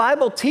no, the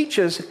Bible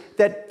teaches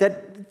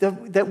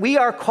that we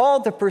are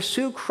called to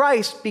pursue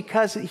Christ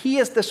because he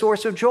is the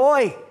source of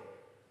joy.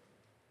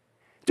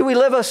 Do we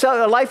live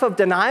a life of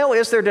denial?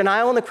 Is there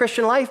denial in the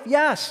Christian life?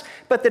 Yes.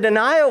 But the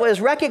denial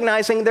is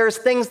recognizing there's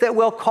things that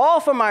will call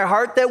from my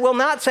heart that will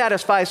not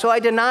satisfy. So I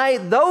deny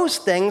those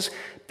things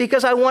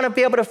because I want to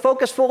be able to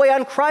focus fully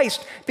on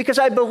Christ, because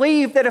I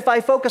believe that if I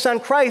focus on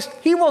Christ,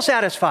 he will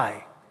satisfy.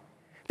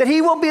 That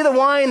he will be the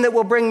wine that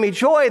will bring me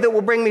joy, that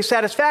will bring me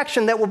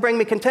satisfaction, that will bring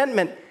me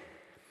contentment.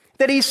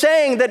 That he's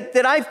saying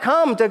that I've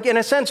come to, in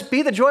a sense,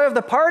 be the joy of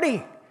the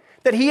party.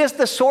 That he is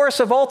the source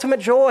of ultimate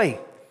joy.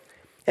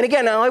 And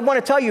again, I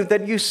want to tell you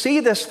that you see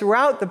this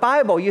throughout the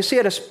Bible. You see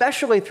it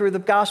especially through the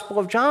Gospel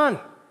of John.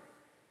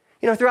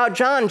 Throughout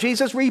John,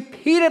 Jesus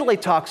repeatedly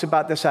talks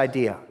about this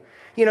idea.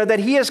 That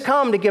he has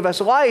come to give us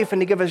life and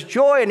to give us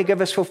joy and to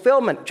give us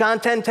fulfillment. John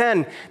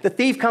 10:10, the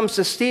thief comes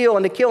to steal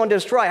and to kill and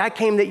destroy. I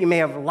came that you may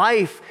have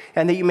life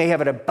and that you may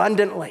have it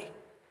abundantly.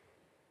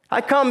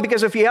 I come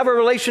because if you have a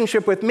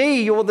relationship with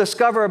me, you will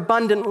discover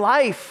abundant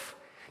life.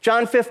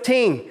 John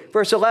 15,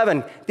 verse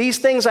 11, these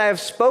things I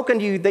have spoken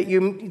to you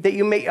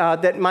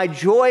that my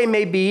joy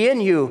may be in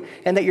you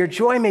and that your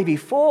joy may be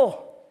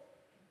full.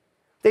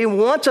 That he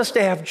wants us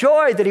to have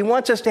joy, that he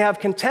wants us to have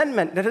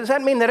contentment. Does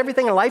that mean that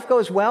everything in life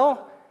goes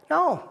well?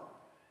 No.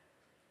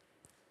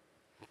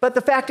 But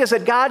the fact is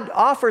that God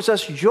offers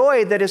us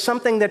joy that is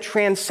something that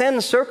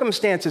transcends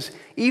circumstances,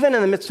 even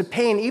in the midst of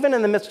pain, even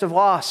in the midst of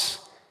loss.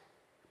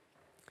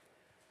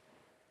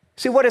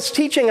 See, what it's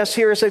teaching us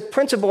here is a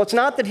principle. It's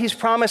not that he's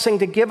promising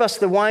to give us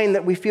the wine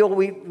that we feel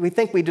we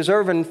think we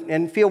deserve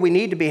and feel we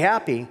need to be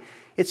happy.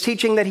 It's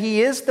teaching that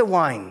he is the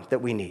wine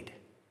that we need.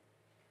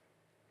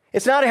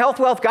 It's not a health,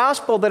 wealth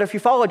gospel that if you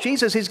follow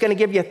Jesus, he's going to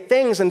give you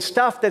things and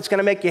stuff that's going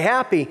to make you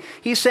happy.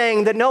 He's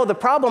saying that no, the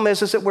problem is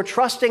that we're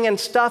trusting in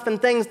stuff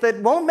and things that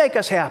won't make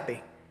us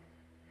happy.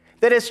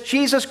 That it's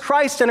Jesus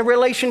Christ and a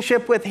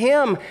relationship with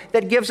him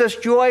that gives us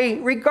joy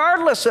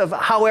regardless of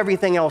how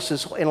everything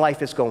else in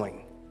life is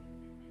going.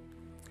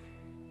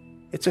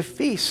 It's a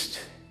feast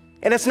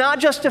And it's not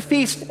just a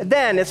feast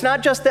then. It's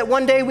not just that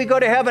one day we go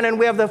to heaven and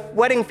we have the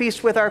wedding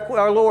feast with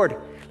our Lord.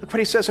 Look what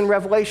he says in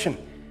Revelation.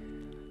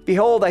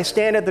 Behold, I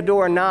stand at the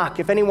door and knock.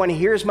 If anyone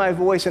hears my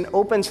voice and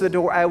opens the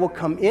door, I will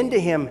come into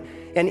him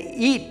and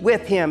eat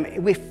with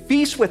him. We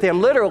feast with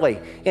him, literally,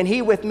 and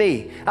he with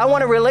me. I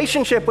want a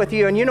relationship with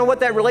you, and you know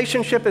what that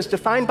relationship is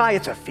defined by?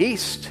 It's a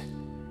feast.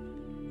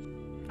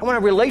 I want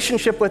a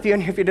relationship with you,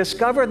 and if you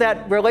discover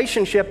that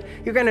relationship,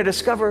 you're going to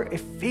discover a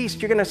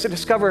feast. You're going to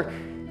discover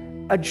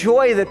a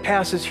joy that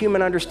passes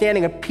human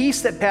understanding, a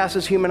peace that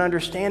passes human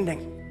understanding.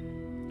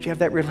 Do you have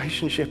that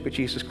relationship with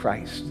Jesus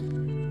Christ?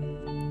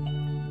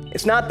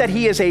 It's not that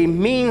he is a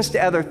means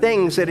to other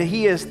things, that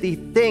he is the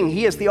thing.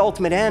 He is the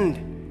ultimate end.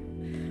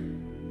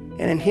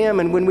 And in him,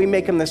 and when we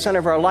make him the center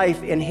of our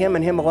life, in him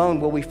and him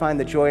alone will we find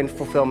the joy and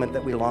fulfillment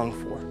that we long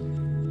for.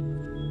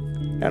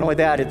 Not only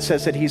that, it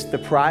says that he's the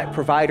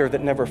provider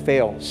that never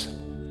fails.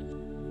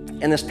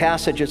 In this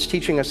passage, it's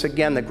teaching us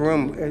again, the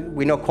groom,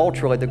 we know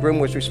culturally, the groom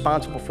was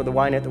responsible for the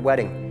wine at the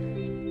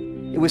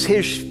wedding. It was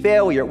his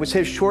failure, it was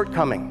his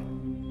shortcoming.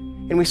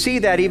 And we see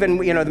that even,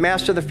 the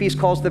master of the feast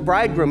calls the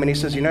bridegroom and he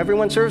says,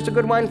 everyone serves the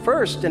good wine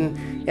first, and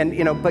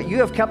but you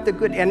have kept the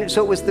good, and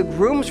so it was the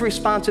groom's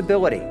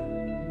responsibility.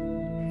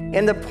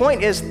 And the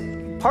point is,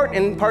 in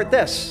part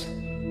this,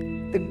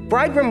 the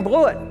bridegroom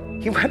blew it.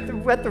 He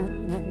let the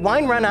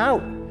wine run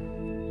out.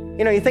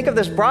 You think of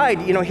this bride,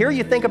 here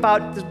you think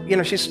about,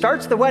 she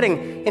starts the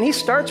wedding, and he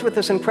starts with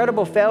this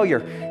incredible failure.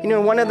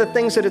 One of the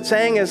things that it's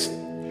saying is,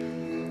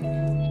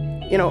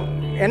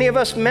 any of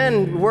us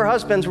men, we're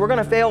husbands, we're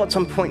going to fail at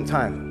some point in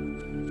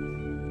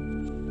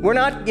time. We're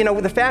not,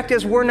 the fact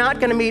is, we're not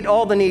going to meet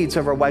all the needs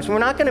of our wives. We're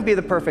not going to be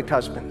the perfect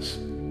husbands.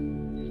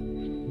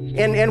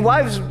 And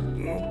wives,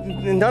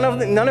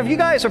 none of you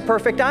guys are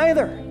perfect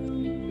either.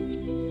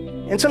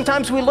 And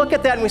sometimes we look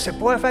at that and we say,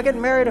 boy, if I get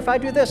married, if I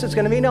do this, it's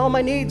going to meet all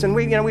my needs. And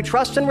we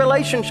trust in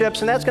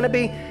relationships, and that's going to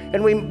be,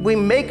 and we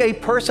make a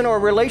person or a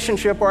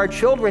relationship or our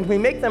children, we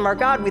make them our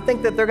God. We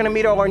think that they're going to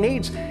meet all our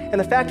needs. And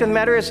the fact of the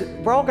matter is,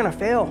 we're all going to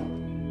fail.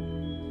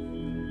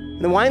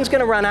 And the wine's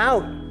going to run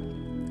out.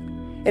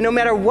 And no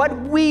matter what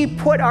we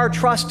put our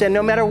trust in,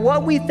 no matter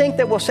what we think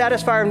that will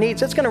satisfy our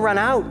needs, it's going to run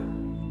out.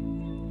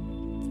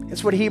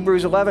 It's what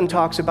Hebrews 11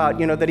 talks about,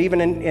 that even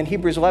in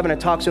Hebrews 11,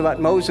 it talks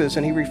about Moses,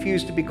 and he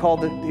refused to be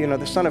called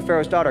the son of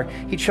Pharaoh's daughter.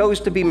 He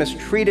chose to be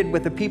mistreated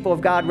with the people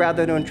of God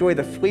rather than enjoy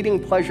the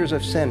fleeting pleasures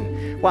of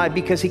sin. Why?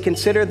 Because he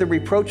considered the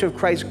reproach of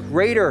Christ of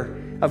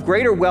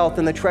greater wealth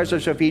than the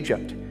treasures of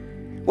Egypt.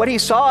 What he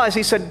saw is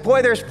he said,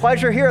 boy, there's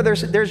pleasure here,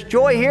 there's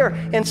joy here,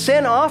 and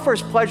sin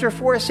offers pleasure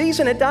for a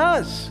season, it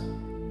does.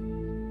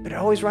 But it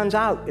always runs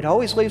out. It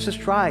always leaves us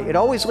dry. It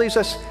always leaves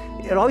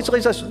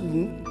us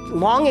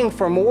longing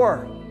for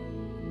more.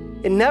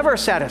 It never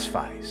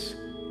satisfies.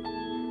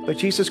 But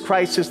Jesus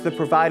Christ is the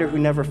provider who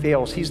never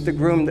fails. He's the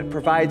groom that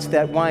provides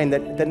that wine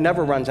that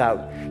never runs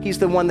out. He's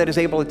the one that is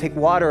able to take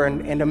water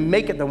and to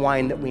make it the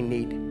wine that we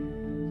need.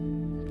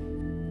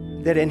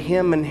 That in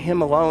him and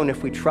him alone,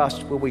 if we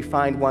trust, will we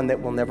find one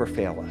that will never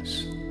fail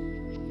us.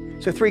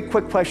 So 3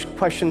 quick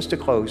questions to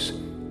close.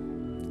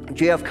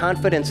 Do you have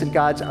confidence in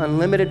God's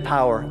unlimited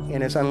power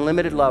and his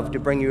unlimited love to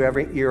bring your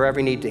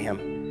every need to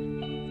him?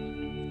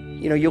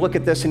 You look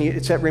at this and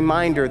it's that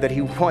reminder that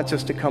he wants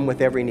us to come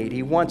with every need.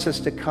 He wants us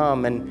to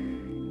come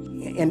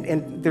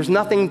and there's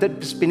nothing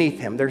that's beneath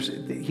him.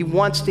 He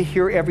wants to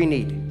hear every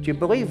need. Do you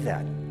believe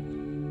that?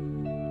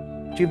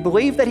 Do you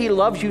believe that he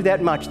loves you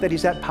that much, that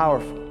he's that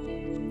powerful?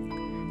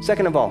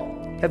 Second of all,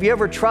 have you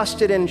ever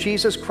trusted in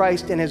Jesus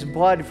Christ and his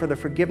blood for the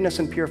forgiveness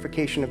and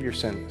purification of your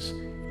sins?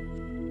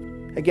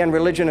 Again,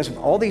 religion is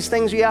all these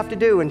things you have to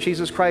do, and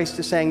Jesus Christ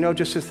is saying, no,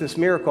 just as this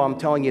miracle, I'm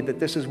telling you that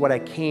this is what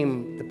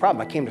the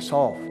problem I came to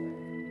solve.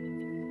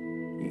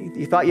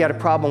 You thought you had a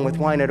problem with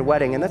wine at a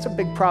wedding, and that's a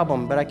big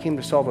problem, but I came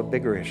to solve a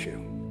bigger issue.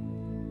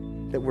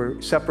 That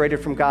we're separated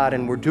from God,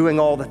 and we're doing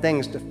all the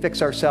things to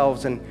fix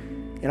ourselves, and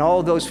all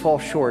of those fall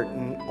short,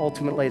 and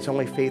ultimately it's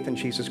only faith in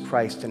Jesus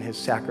Christ and his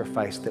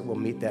sacrifice that will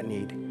meet that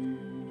need.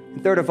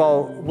 And third of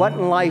all, what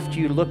in life do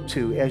you look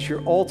to as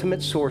your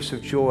ultimate source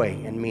of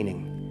joy and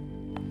meaning?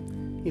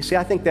 You see,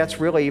 I think that's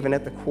really even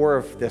at the core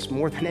of this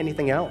more than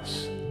anything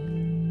else.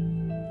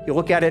 You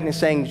look at it and it's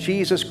saying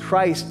Jesus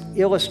Christ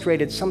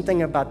illustrated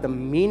something about the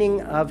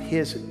meaning of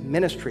his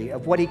ministry,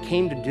 of what he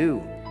came to do,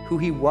 who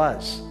he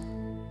was,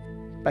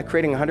 by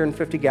creating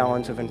 150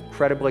 gallons of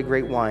incredibly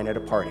great wine at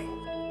a party.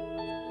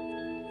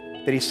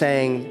 That he's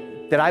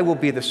saying that I will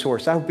be the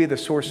source. I will be the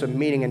source of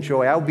meaning and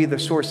joy. I will be the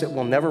source that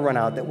will never run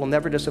out, that will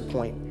never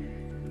disappoint.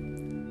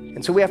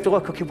 And so we have to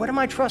look, okay, what am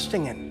I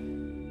trusting in?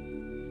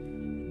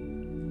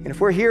 And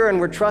if we're here and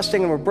we're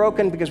trusting and we're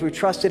broken because we've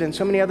trusted in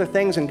so many other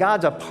things and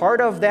God's a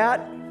part of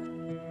that,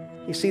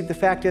 you see, the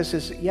fact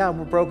is yeah,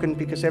 we're broken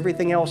because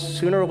everything else,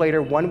 sooner or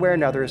later, one way or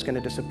another, is going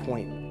to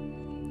disappoint.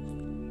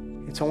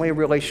 It's only a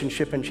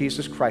relationship in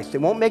Jesus Christ. It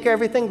won't make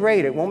everything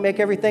great. It won't make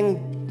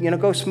everything,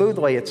 go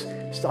smoothly.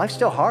 Life's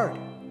still hard.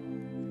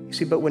 You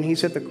see, but when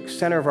he's at the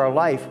center of our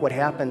life, what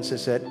happens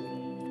is that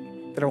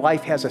our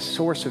life has a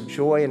source of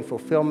joy and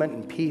fulfillment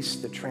and peace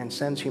that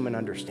transcends human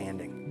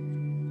understanding.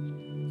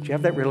 Do you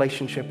have that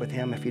relationship with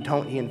him? If you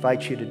don't, he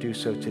invites you to do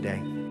so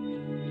today.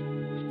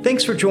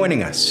 Thanks for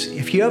joining us.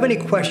 If you have any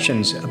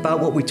questions about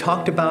what we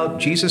talked about,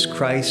 Jesus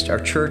Christ, our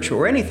church,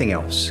 or anything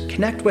else,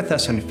 connect with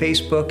us on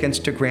Facebook,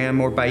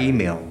 Instagram, or by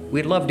email.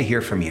 We'd love to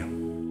hear from you.